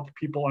we help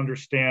people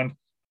understand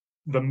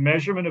the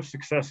measurement of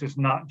success is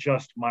not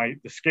just the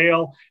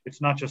scale,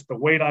 it's not just the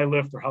weight I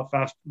lift or how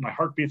fast my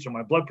heart beats or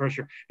my blood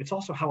pressure, it's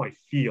also how I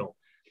feel.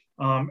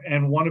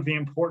 And one of the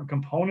important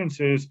components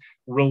is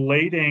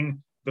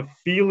relating the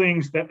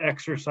feelings that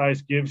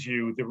exercise gives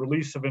you, the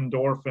release of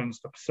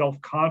endorphins, the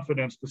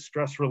self-confidence, the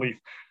stress relief,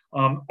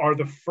 are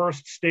the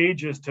first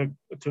stages to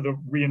the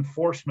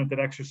reinforcement that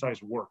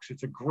exercise works.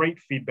 It's a great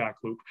feedback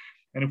loop.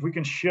 And if we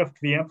can shift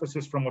the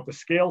emphasis from what the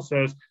scale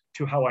says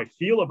to how I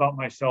feel about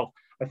myself,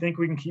 I think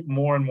we can keep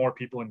more and more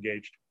people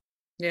engaged.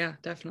 Yeah,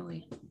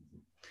 definitely.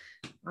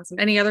 Awesome.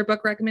 Any other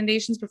book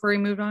recommendations before we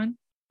move on?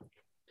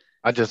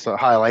 I just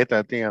highlight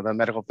that the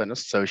Medical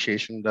Fitness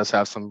Association does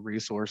have some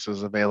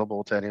resources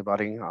available to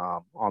anybody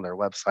on their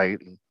website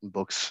and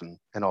books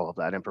and all of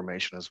that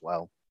information as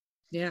well.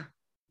 Yeah,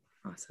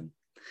 awesome.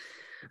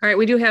 All right,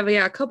 we do have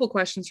a couple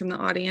questions from the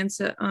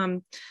audience.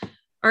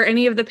 Are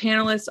any of the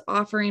panelists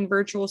offering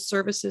virtual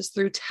services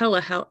through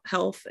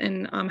telehealth,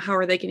 and how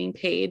are they getting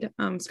paid?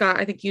 Scott,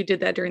 I think you did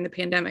that during the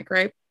pandemic,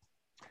 right?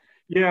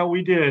 Yeah,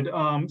 we did.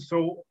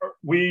 So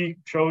we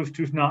chose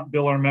to not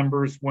bill our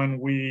members when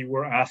we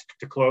were asked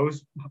to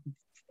close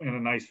in a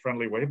nice,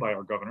 friendly way by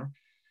our governor.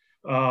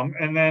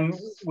 And then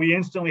we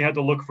instantly had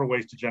to look for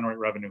ways to generate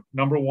revenue.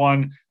 Number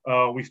one,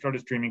 we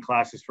started streaming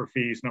classes for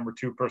fees. Number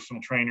two,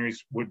 personal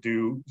trainers would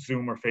do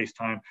Zoom or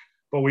FaceTime.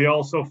 But we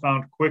also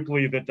found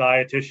quickly that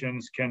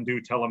dietitians can do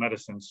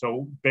telemedicine.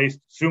 So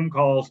Zoom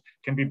calls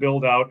can be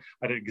billed out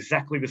at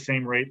exactly the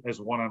same rate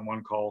as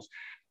one-on-one calls.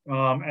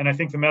 And I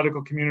think the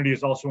medical community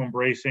is also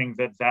embracing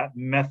that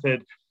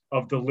method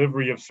of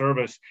delivery of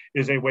service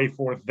is a way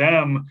for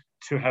them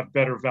to have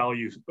better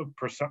value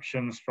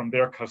perceptions from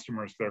their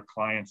customers, their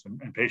clients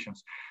and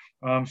patients.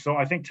 So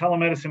I think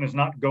telemedicine is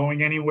not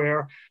going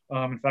anywhere.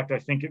 In fact, I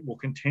think it will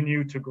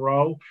continue to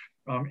grow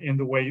in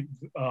the way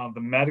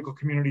the medical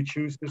community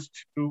chooses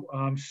to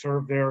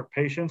serve their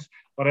patients.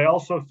 But I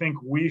also think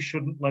we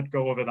shouldn't let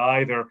go of it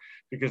either,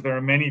 because there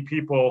are many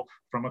people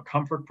from a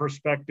comfort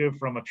perspective,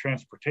 from a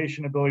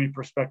transportation ability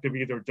perspective,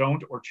 either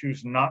don't or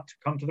choose not to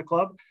come to the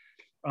club.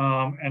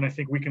 And I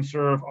think we can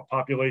serve a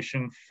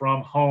population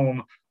from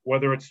home,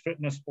 whether it's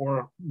fitness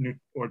or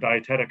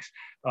dietetics,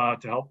 to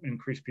help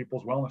increase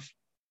people's wellness.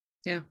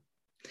 Yeah.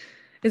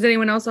 Is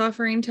anyone else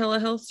offering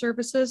telehealth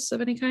services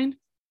of any kind?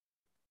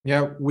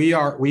 Yeah, we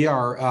are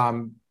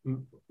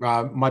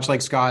much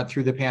like Scott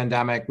through the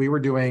pandemic. We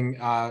were doing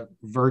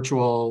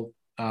virtual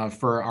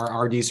for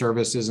our RD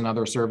services and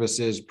other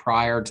services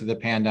prior to the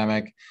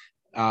pandemic,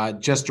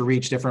 just to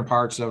reach different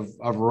parts of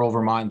rural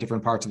Vermont and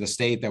different parts of the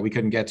state that we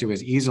couldn't get to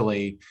as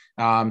easily.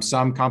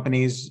 Some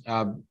companies,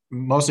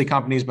 mostly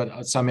companies,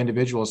 but some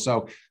individuals.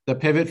 So the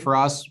pivot for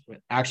us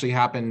actually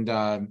happened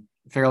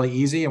fairly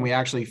easy, and we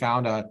actually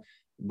found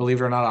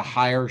believe it or not, a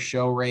higher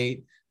show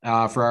rate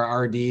for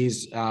our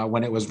RDs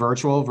when it was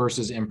virtual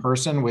versus in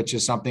person, which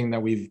is something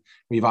that we've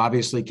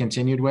obviously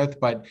continued with.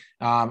 But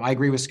I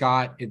agree with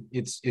Scott.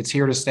 It's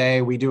here to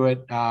stay. We do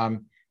it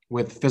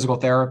with physical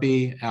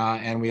therapy,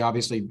 and we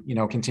obviously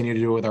continue to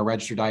do it with our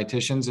registered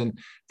dietitians. And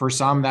for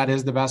some, that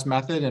is the best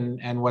method,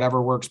 and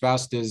whatever works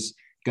best is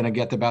going to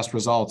get the best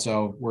results.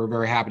 So we're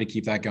very happy to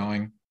keep that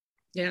going.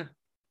 Yeah.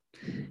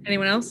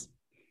 Anyone else?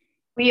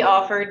 We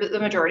offered the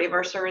majority of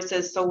our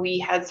services. So we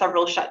had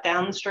several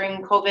shutdowns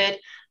during COVID.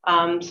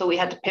 So we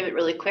had to pivot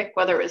really quick,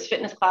 whether it was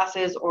fitness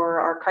classes or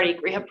our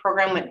cardiac rehab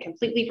program went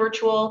completely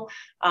virtual.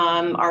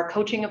 Our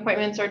coaching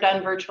appointments are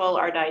done virtual.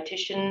 Our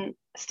dietitian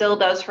still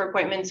does her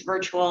appointments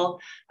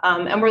virtual.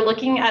 And we're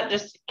looking at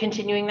just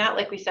continuing that,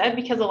 like we said,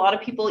 because a lot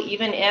of people,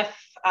 even if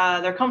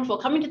they're comfortable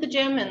coming to the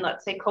gym and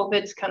let's say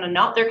COVID's kind of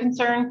not their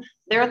concern,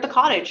 they're at the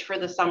cottage for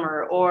the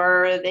summer,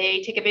 or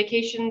they take a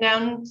vacation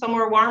down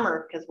somewhere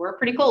warmer because we're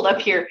pretty cold up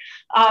here.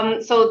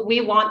 So we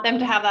want them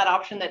to have that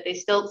option that they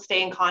still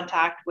stay in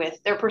contact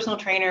with their personal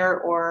trainer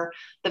or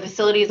the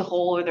facility as a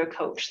whole or their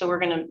coach. So we're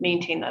going to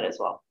maintain that as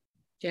well.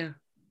 Yeah.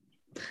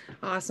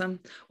 Awesome.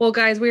 Well,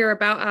 guys, we are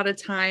about out of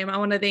time. I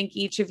want to thank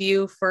each of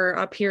you for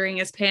appearing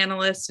as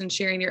panelists and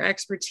sharing your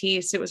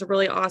expertise. It was a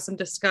really awesome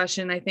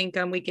discussion. I think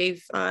we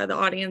gave the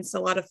audience a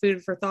lot of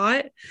food for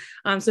thought.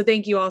 So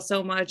thank you all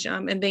so much.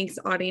 And thanks,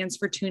 audience,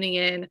 for tuning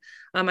in.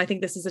 I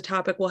think this is a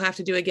topic we'll have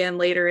to do again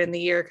later in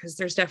the year because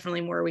there's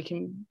definitely more we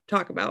can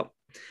talk about.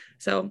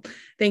 So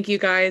thank you,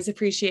 guys.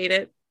 Appreciate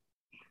it.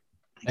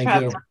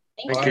 Thank you.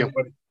 Thank you.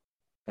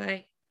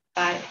 Bye.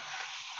 Bye.